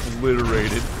fucking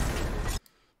obliterated.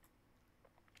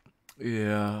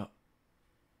 Yeah.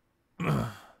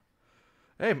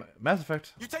 Hey, Mass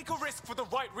Effect. You take a risk for the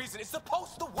right reason. It's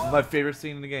supposed to work. My favorite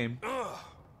scene in the game.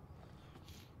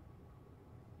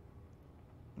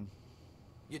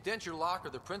 You dent your locker,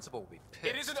 the principal will be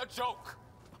pissed. It isn't a joke.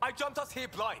 I jumped us here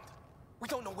blind. We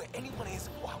don't know where anyone is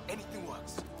or how anything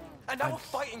works. And now we're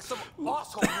fighting some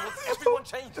asshole who wants everyone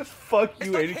changed. Just fuck you,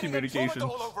 it's like any hitting communication.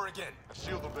 Andromeda all over again.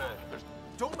 Seal the bed.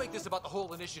 Don't make this about the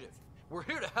whole initiative. We're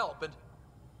here to help, and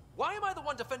why am I the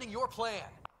one defending your plan?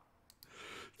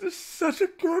 This is such a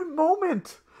good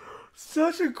moment.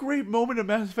 Such a great moment in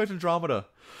Mass Effect Andromeda.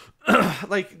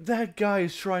 Like, that guy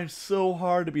is trying so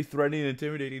hard to be threatening and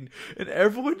intimidating, and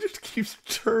everyone just keeps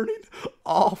turning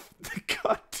off the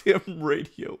goddamn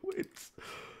radio.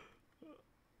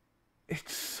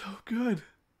 It's so good.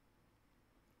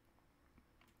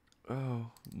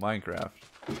 Oh, Minecraft.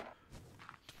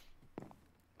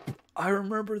 I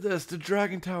remember this, the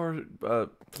Dragon Tower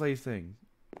play thing.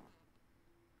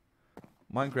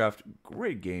 Minecraft,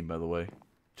 great game, by the way.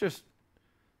 Just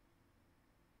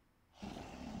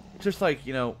like,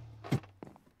 you know,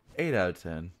 8 out of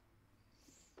 10.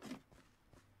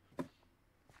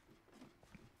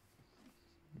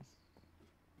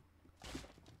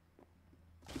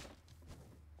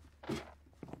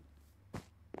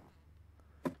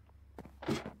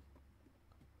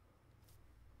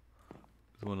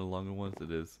 It's one of the longer ones,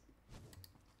 it is.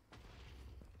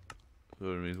 So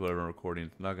it means whatever I'm recording,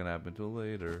 it's not gonna happen until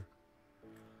later.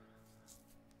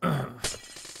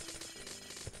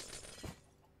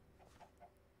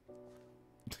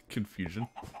 Confusion.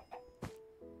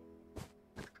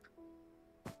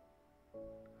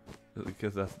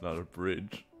 Because that's not a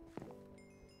bridge.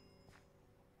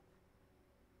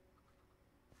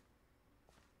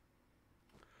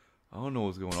 I don't know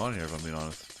what's going on here, if I'm being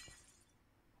honest.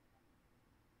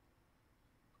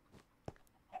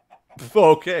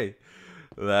 Okay.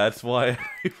 That's why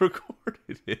I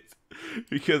recorded it.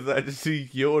 Because I just see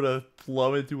Yoda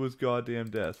plummet to his goddamn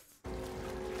death.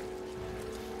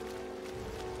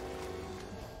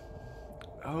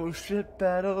 Oh shit,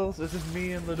 Battles. This is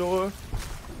me in the door.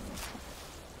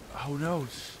 Oh no.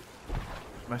 It's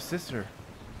my sister.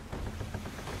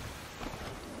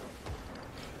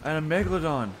 And a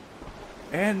Megalodon.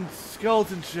 And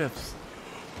skeleton ships.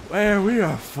 Man, we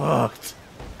are fucked.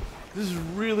 This is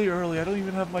really early. I don't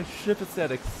even have my ship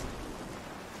aesthetics.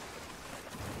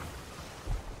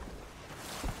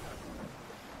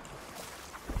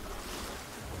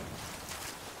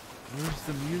 Where's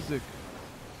the music?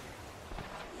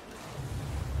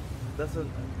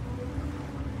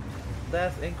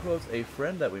 That's in quotes a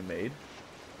friend that we made,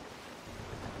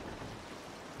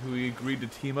 who we agreed to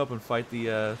team up and fight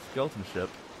the skeleton ship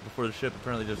before the ship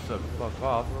apparently just took fuck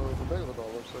off. The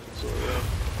Megalodon looks like it's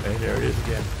yeah. And there it is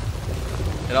again.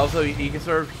 And also, you can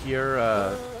sort of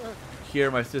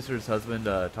hear my sister's husband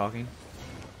talking,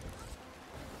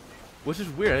 which is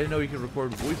weird. I didn't know you could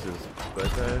record voices, but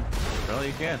apparently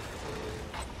you can.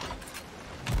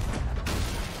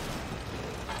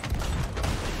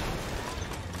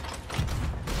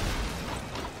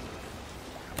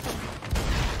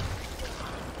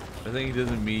 I think it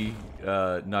isn't me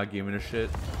not giving a shit.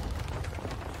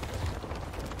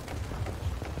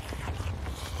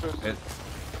 And,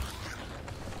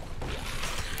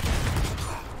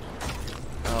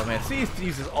 oh man, Sea of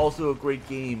Thieves is also a great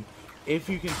game if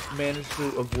you can manage to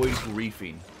avoid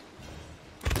griefing.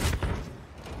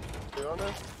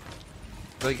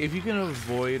 Like if you can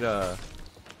avoid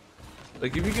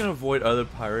like if you can avoid other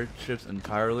pirate ships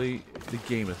entirely, the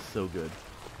game is so good.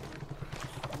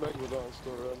 Megalodon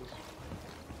still runs.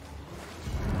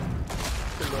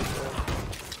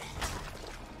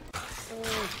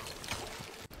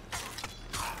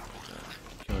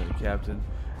 Killing the captain.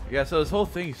 Yeah, so this whole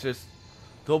thing is just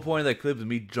the whole point of that clip is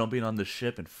me jumping on the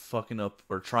ship and fucking up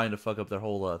or trying to fuck up their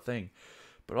whole thing.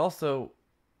 But also,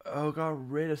 oh, got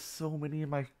rid of so many of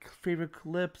my favorite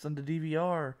clips on the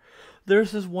DVR.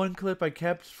 There's this one clip I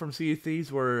kept from Sea of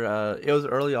Thieves where it was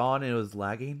early on and it was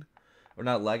lagging. Or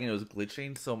not lagging, it was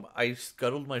glitching. So I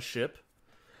scuttled my ship.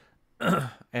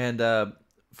 And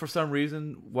for some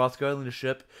reason, while scuttling the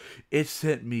ship, it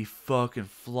sent me fucking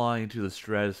flying to the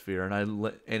stratosphere.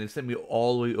 And it sent me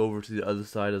all the way over to the other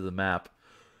side of the map.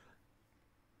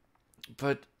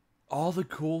 But all the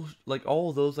cool, like all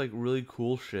of those like really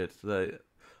cool shit that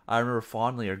I remember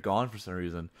fondly are gone for some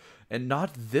reason, and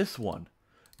not this one.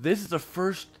 This is the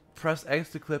first press X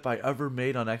to clip I ever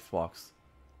made on Xbox.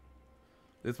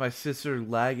 It's my sister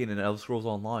lagging in Elder Scrolls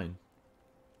Online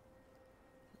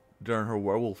during her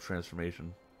werewolf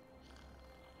transformation.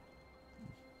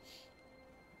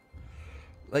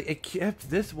 Like, it kept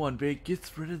this one, but it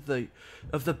gets rid of the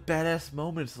badass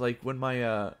moments, like when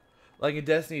my like in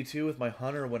Destiny 2 with my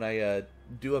hunter, when I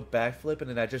do a backflip and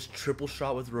then I just triple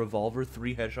shot with a revolver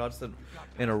 3 headshots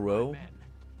in a row.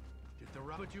 Just to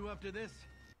put you up to this.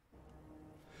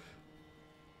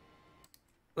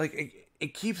 Like,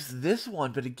 it keeps this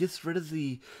one, but it gets rid of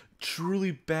the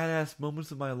truly badass moments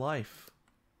of my life.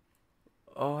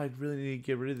 Oh, I really need to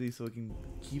get rid of these so I can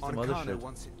keep some other shit.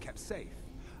 Wants it kept safe.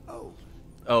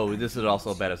 Oh, this is also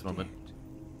a badass moment.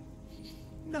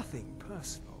 Nothing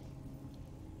personal.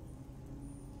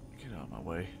 Get out of my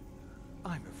way.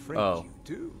 I'm afraid Oh. you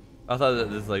do. I thought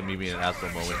that this is like me being an asshole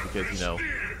moment because, you know,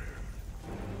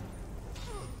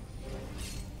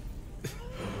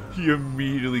 he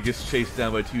immediately gets chased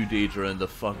down by 2 Daedra and the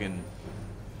fucking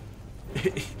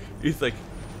he's like,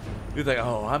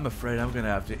 oh, I'm afraid I'm gonna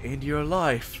have to end your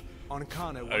life. I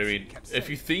mean, if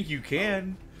you think you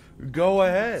can, go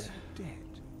ahead. Dead.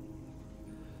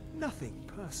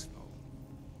 Nothing personal.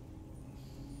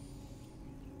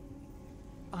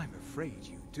 I'm afraid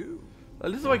you do.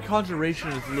 This is why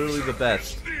Conjuration is literally the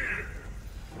best.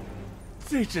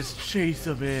 They just chase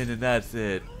him in and that's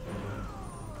it.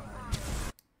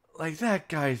 Like, that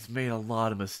guy's made a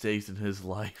lot of mistakes in his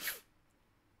life.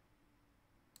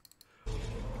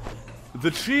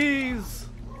 The cheese!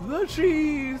 The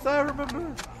cheese! I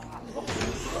remember!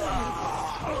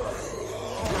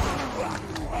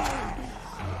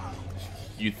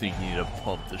 You think you need to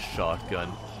pump the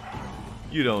shotgun.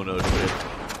 You don't know shit.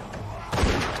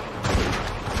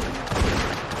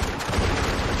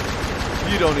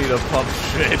 You don't need to pump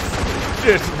shit.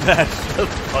 Just mash the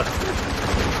button.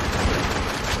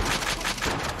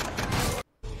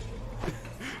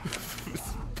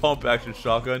 Pump action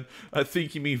shotgun. I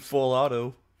think you mean full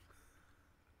auto.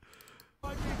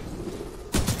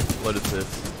 What is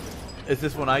this? Is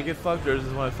this when I get fucked or is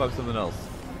this when I fuck something else?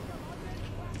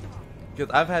 Because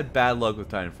I've had bad luck with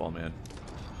Titanfall, man.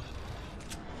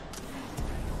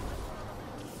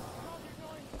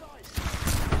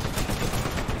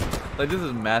 Like, this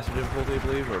is master difficulty, I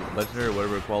believe, or legendary, or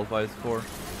whatever it qualifies for.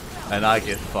 And I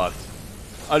get fucked.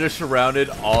 I'm just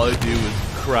surrounded, all I do is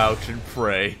crouch and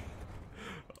pray.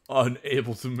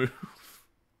 Unable to move.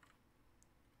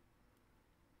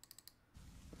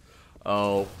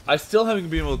 Oh, I still haven't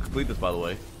been able to complete this, by the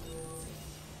way.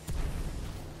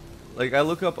 Like, I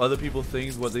look up other people's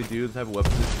things, what they do, the type of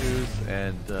weapons they choose,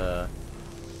 and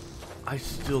I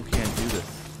still can't do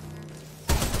this.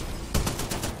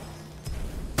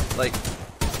 Like,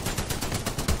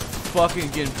 fucking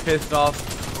getting pissed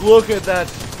off. Look at that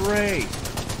spray!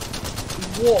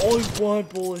 Only one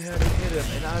bullet had to hit him,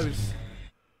 and I was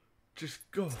just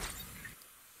go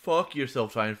fuck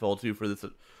yourself, Titanfall 2,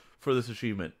 for this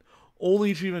achievement.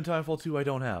 Only achievement in Titanfall 2 I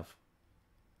don't have.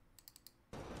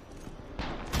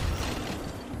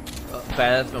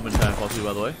 Badass moment in Titanfall 2,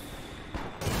 by the way.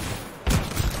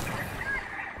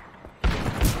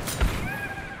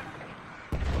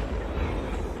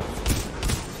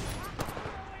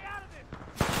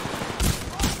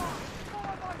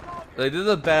 Like, this is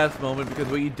a badass moment because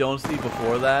what you don't see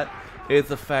before that is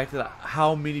the fact that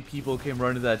how many people came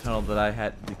running to that tunnel that I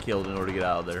had to kill in order to get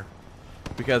out of there.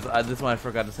 Because this one I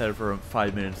forgot to set it for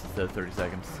 5 minutes instead of 30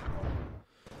 seconds.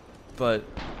 But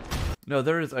no,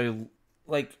 there is a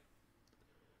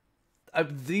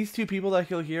these 2 people that I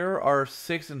kill here are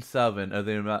 6 and 7 of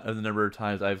the number of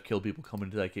times I've killed people coming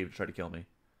into that cave to try to kill me.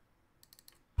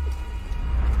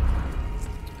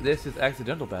 This is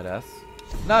accidental badass.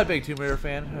 Not a big Tomb Raider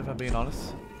fan, if I'm being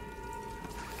honest.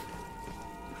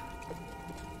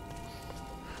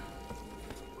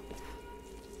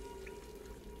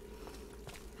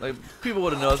 Like, people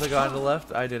would have noticed I got on the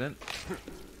left. I didn't.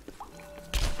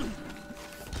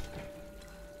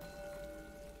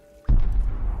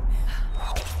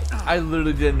 I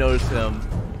literally didn't notice him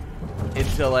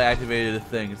until I activated the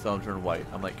thing and saw him turn white.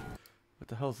 I'm like, what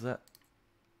the hell is that?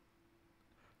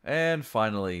 And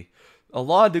finally, a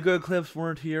lot of the good clips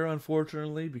weren't here,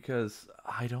 unfortunately, because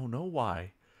I don't know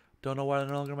why. Don't know why they're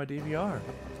no longer on my DVR.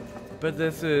 But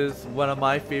this is one of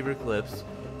my favorite clips.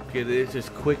 Okay, it's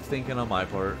just quick thinking on my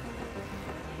part.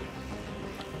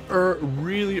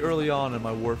 Really early on in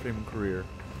my Warframe career.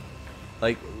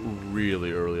 Like,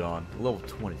 really early on. Level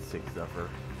 26 effort.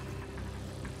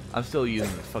 I'm still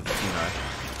using this fucking Kenai.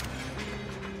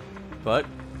 But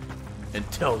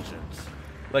intelligence.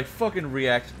 Like fucking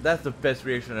reaction. That's the best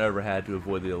reaction I ever had to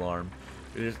avoid the alarm.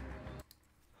 It is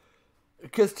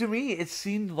because to me it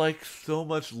seemed like so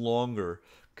much longer.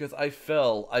 Because I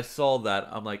saw that.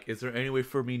 I'm like, is there any way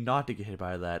for me not to get hit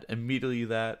by that? Immediately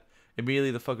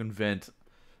the fucking vent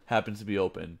happens to be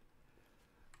open.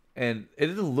 And it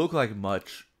didn't look like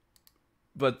much,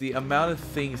 but the amount of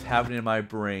things happening in my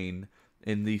brain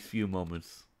in these few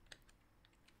moments,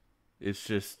 it's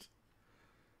just,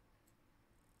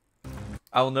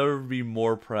 I'll never be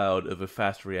more proud of a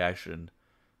fast reaction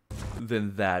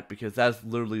than that, because that's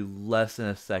literally less than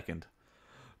a second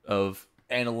of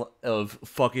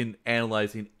fucking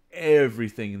analyzing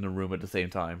everything in the room at the same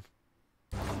time.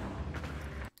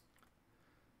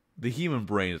 The human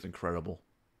brain is incredible.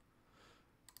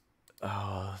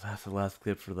 Oh, that's the last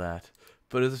clip for that.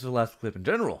 But is this the last clip in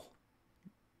general?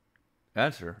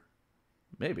 Answer,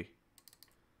 maybe.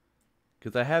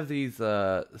 Because I have these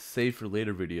save for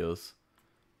later videos,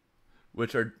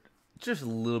 which are just a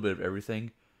little bit of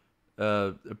everything.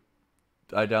 I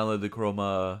downloaded the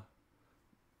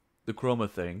Chroma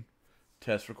thing,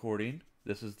 test recording.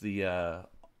 This is the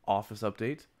Office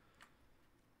update.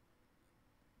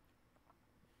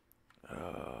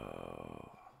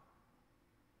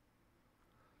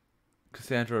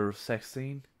 Cassandra sex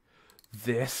scene.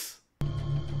 This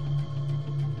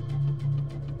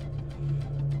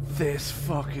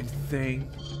fucking thing.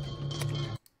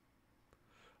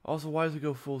 Also, why does it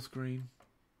go full screen?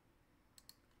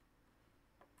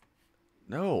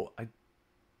 No,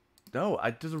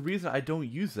 there's a reason I don't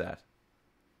use that.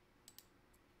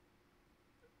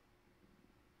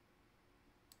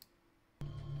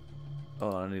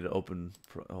 Oh, I need to hold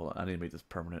on, I need to make this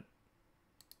permanent.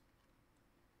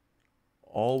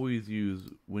 Always use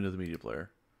Windows Media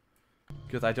Player,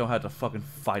 because I don't have to fucking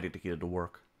fight it to get it to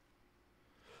work.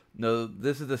 No,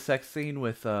 this is the sex scene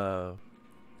with this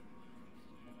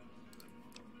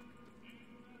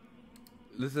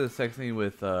is a sex scene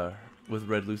with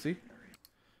Red Lucy.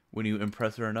 When you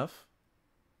impress her enough.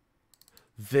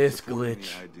 This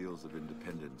glitch. The ideals of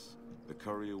independence, the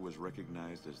courier was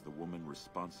recognized as the woman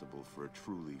responsible for a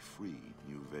truly free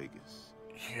New Vegas.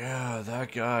 Yeah,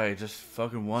 that guy just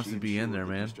fucking wants to be in there,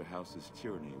 man. Mr. House's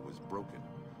tyranny was broken,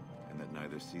 and that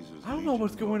neither Caesar's I don't know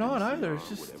what's going on either. It's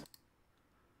just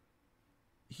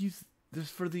he's this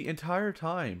for the entire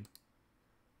time.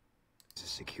 He's a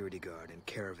security guard and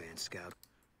caravan scout.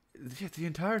 Yeah, the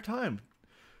entire time.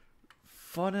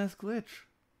 Fun ass glitch.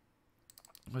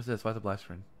 What's this? Why's the black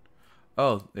screen?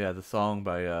 Oh yeah, the song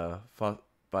by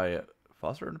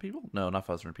Foster and the People? No, not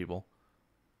Foster and the People.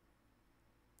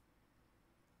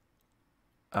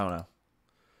 I don't know.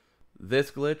 This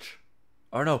glitch?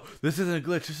 Or no, this isn't a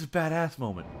glitch. This is badass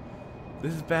moment.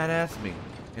 This is badass me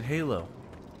in Halo.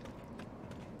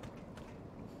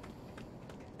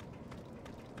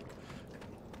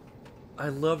 I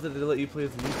love that they let you play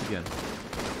as Luke again.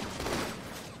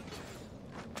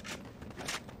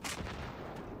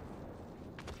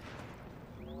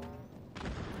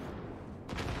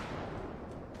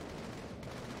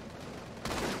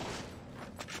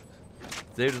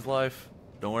 Saved his life.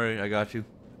 Don't worry, I got you.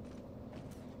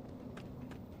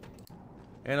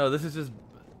 And no, this is just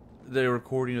the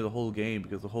recording of the whole game,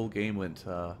 because the whole game went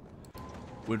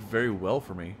very well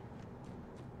for me.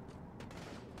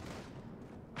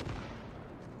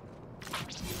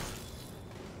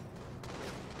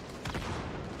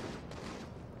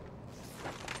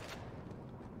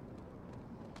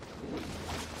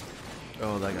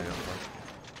 Oh, that guy got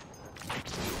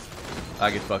fucked.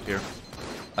 I get fucked here.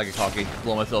 I get cocky,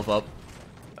 blow myself up.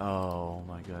 Oh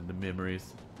my god, the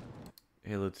memories.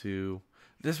 Halo 2.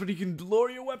 This one you can lower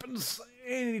your weapons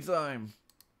anytime.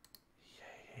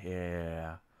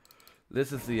 Yeah.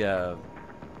 This is the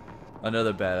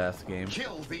another badass game.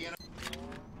 Kill the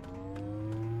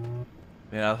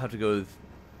Man, I'll have to go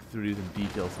through these in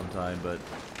detail sometime, but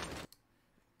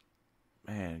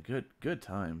man, good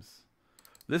times.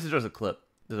 This is just a clip.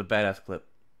 There's a badass clip.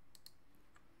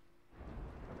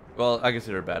 Well, I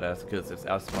consider it badass because it's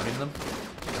outsmarting them.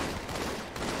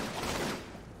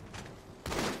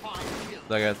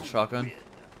 That guy has the shotgun.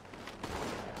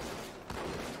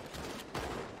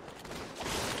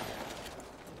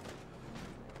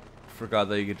 Forgot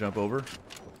that you could jump over.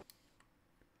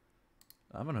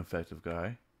 I'm an effective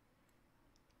guy.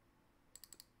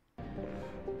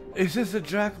 Is this a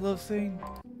Jack love scene?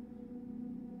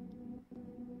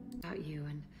 About you,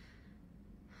 and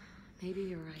maybe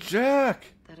you're right. Jack!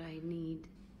 That I need.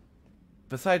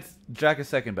 Besides, Jack is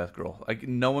second best girl. Like,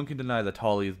 no one can deny that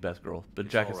Tali is best girl, but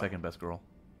It's Jack all is right. second best girl.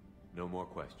 No more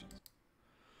questions.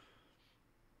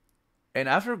 And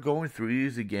after going through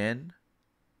these again,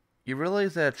 you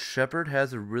realize that Shepard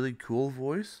has a really cool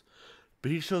voice,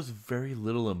 but he shows very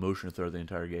little emotion throughout the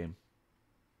entire game.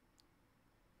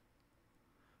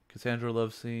 Cassandra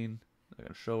love scene. I'm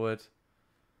gonna show it.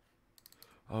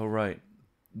 All right,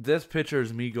 this picture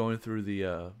is me going through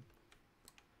the.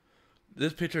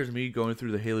 This picture is me going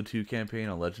through the Halo 2 campaign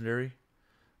on Legendary.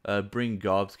 Bring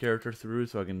Gob's character through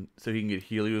so he can get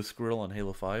Helios Skrill on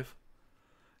Halo 5.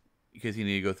 Because you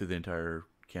need to go through the entire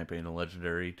campaign on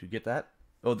Legendary to get that.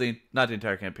 Oh, not the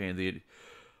entire campaign.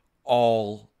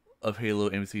 All of Halo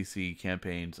MCC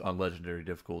campaigns on Legendary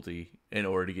difficulty in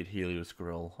order to get Helios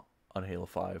Skrill on Halo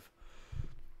 5.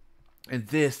 And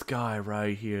this guy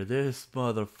right here, this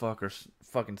motherfucker,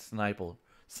 fucking sniper.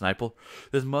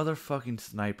 This motherfucking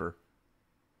sniper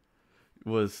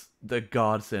was the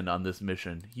godsend on this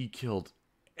mission. He killed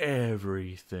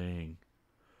everything.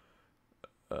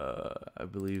 I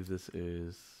believe this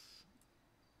is.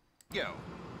 Yo.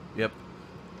 Yep.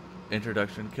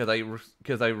 Introduction,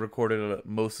 because I recorded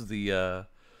most of the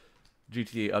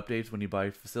GTA updates when you buy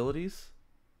facilities.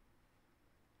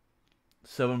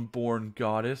 Seventh-born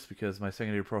goddess, because my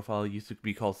secondary profile used to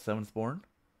be called Seventh-born.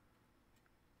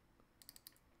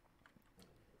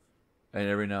 And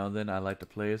every now and then I like to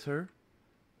play as her.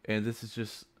 And this is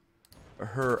just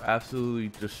her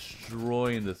absolutely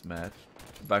destroying this match.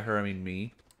 By her, I mean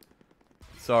me.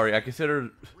 Sorry, I consider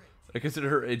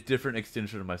her a different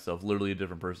extension of myself. Literally a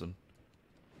different person.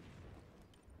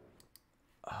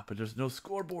 But there's no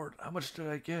scoreboard. How much did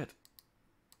I get?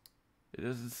 It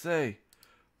doesn't say.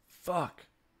 Fuck.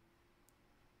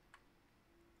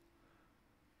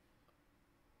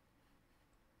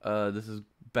 This is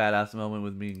badass moment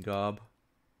with me and Gob.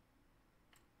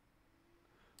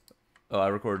 Oh, I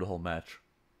recorded the whole match.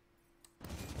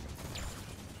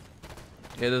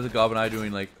 Yeah, there's a Gob and I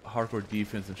doing like hardcore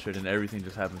defense and shit, and everything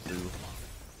just happens to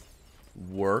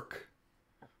work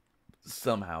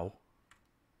somehow.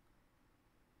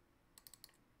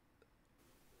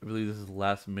 I believe this is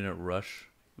last minute rush.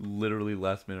 Literally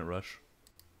last minute rush.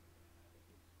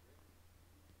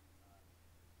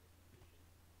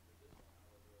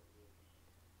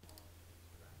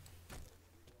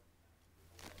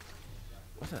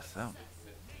 What's that sound?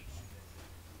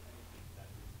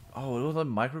 Oh, it was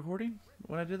on mic recording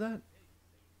when I did that?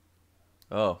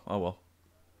 Oh well.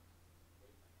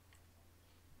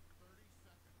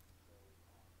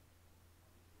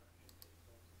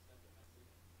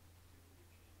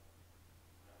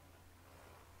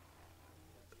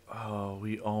 Oh,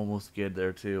 we almost get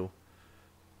there too.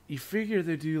 You figure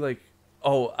they do like...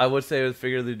 Oh, I would say I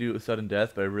figure they do a sudden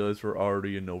death, but I realized we're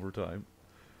already in overtime.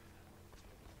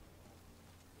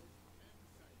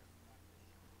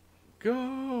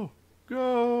 Go!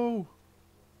 Go!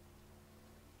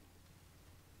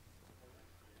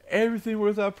 Everything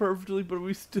works out perfectly, but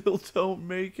we still don't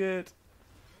make it.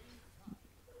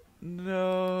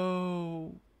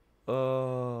 No.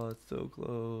 Oh, it's so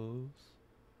close.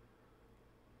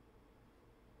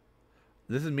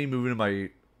 This is me moving to my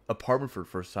apartment for the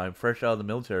first time, fresh out of the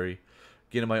military,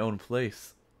 getting my own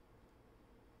place.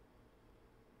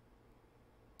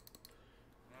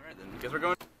 Alright then, guess we're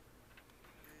going.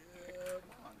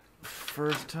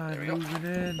 First time moving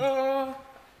in. Oh,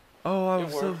 I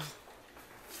was so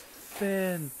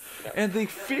thin. And the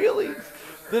feelings,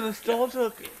 the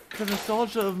nostalgia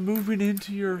of moving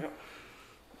into your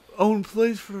own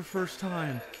place for the first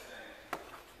time.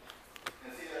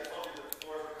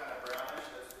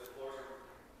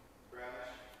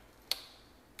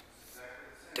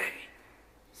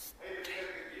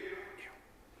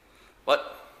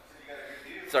 What?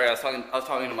 Sorry, I was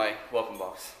talking to my welcome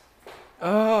box.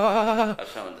 I was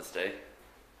showing to stay.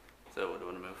 So what do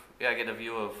you want to move? Yeah, I get a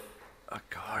view of a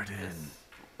garden.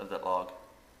 Of that log.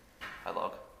 High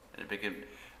log. And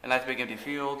a nice big empty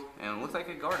field, and it looks like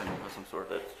a garden of some sort.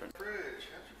 That's Fridge,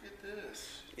 how'd you get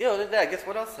this? Yo, did that? Guess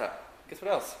what else? Guess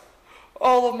what else?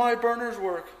 All of my burners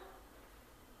work.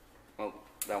 Well,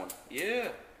 that one. Yeah.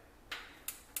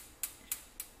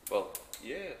 Well,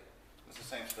 yeah. It's the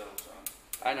same stove, son.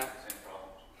 I know. Same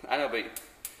problems. I know, but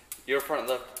your front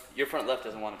left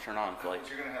doesn't want to turn on. Like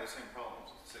you're gonna have the same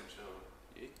problems. It's the same stove.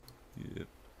 Yeah.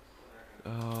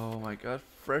 Oh my god,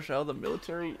 fresh out of the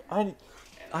military.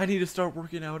 I need to start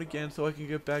working out again so I can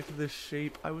get back to this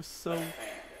shape. I was so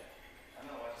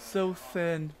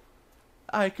thin.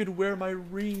 I could wear my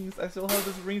rings. I still have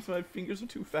those rings, but my fingers are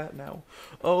too fat now.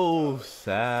 Oh,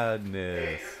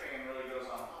 sadness.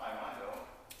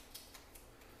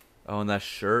 Oh, and that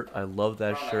shirt. I love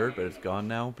that shirt, but it's gone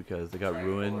now because it got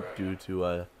ruined due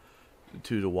to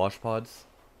the wash pods.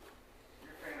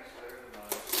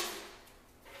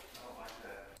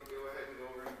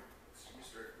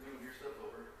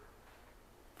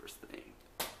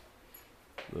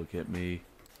 Look at me.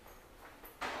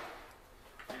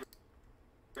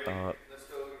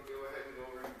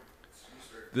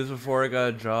 This is before I got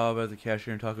a job as a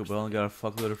cashier in Taco Bell and got a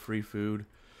fuckload of free food.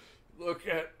 Look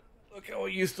how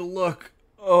it used to look.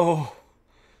 Oh,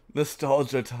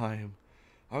 nostalgia time.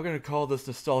 I'm gonna call this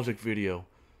nostalgic video.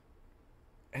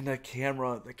 And the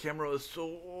camera is so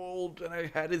old, and I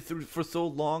had it through for so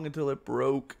long until it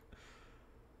broke.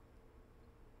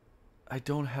 I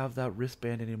don't have that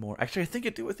wristband anymore. Actually, I think I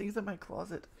do. I think it's in my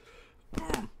closet.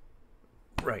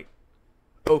 Right.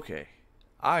 Okay.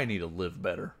 I need to live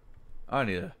better. I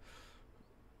need to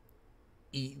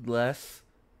eat less,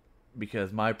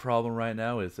 because my problem right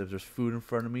now is if there's food in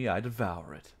front of me, I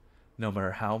devour it. No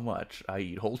matter how much. I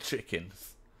eat whole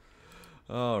chickens.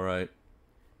 Alright.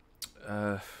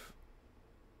 The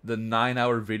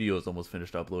 9-hour video is almost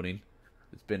finished uploading.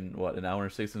 It's been, what, an hour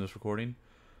and 6 in this recording?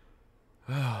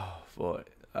 Oh, boy.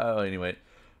 Anyway.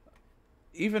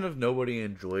 Even if nobody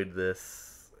enjoyed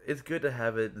this, it's good to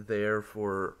have it there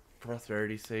for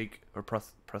posterity's sake. Or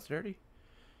posterity?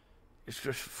 It's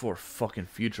just for fucking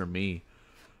future me.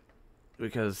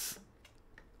 Because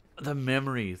the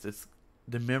memories,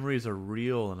 the memories are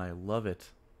real and I love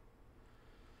it.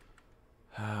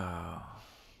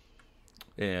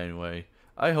 Anyway,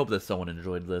 I hope that someone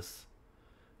enjoyed this.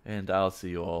 And I'll see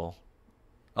you all.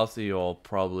 I'll see you all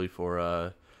probably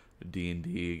for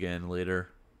D&D again later.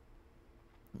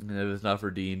 And if it's not for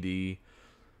D&D,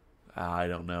 I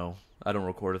don't know. I don't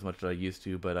record as much as I used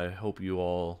to, but I hope you're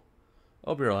all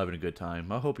having a good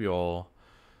time. I hope you all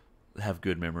have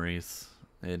good memories.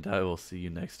 And I will see you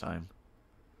next time.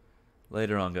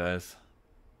 Later on, guys.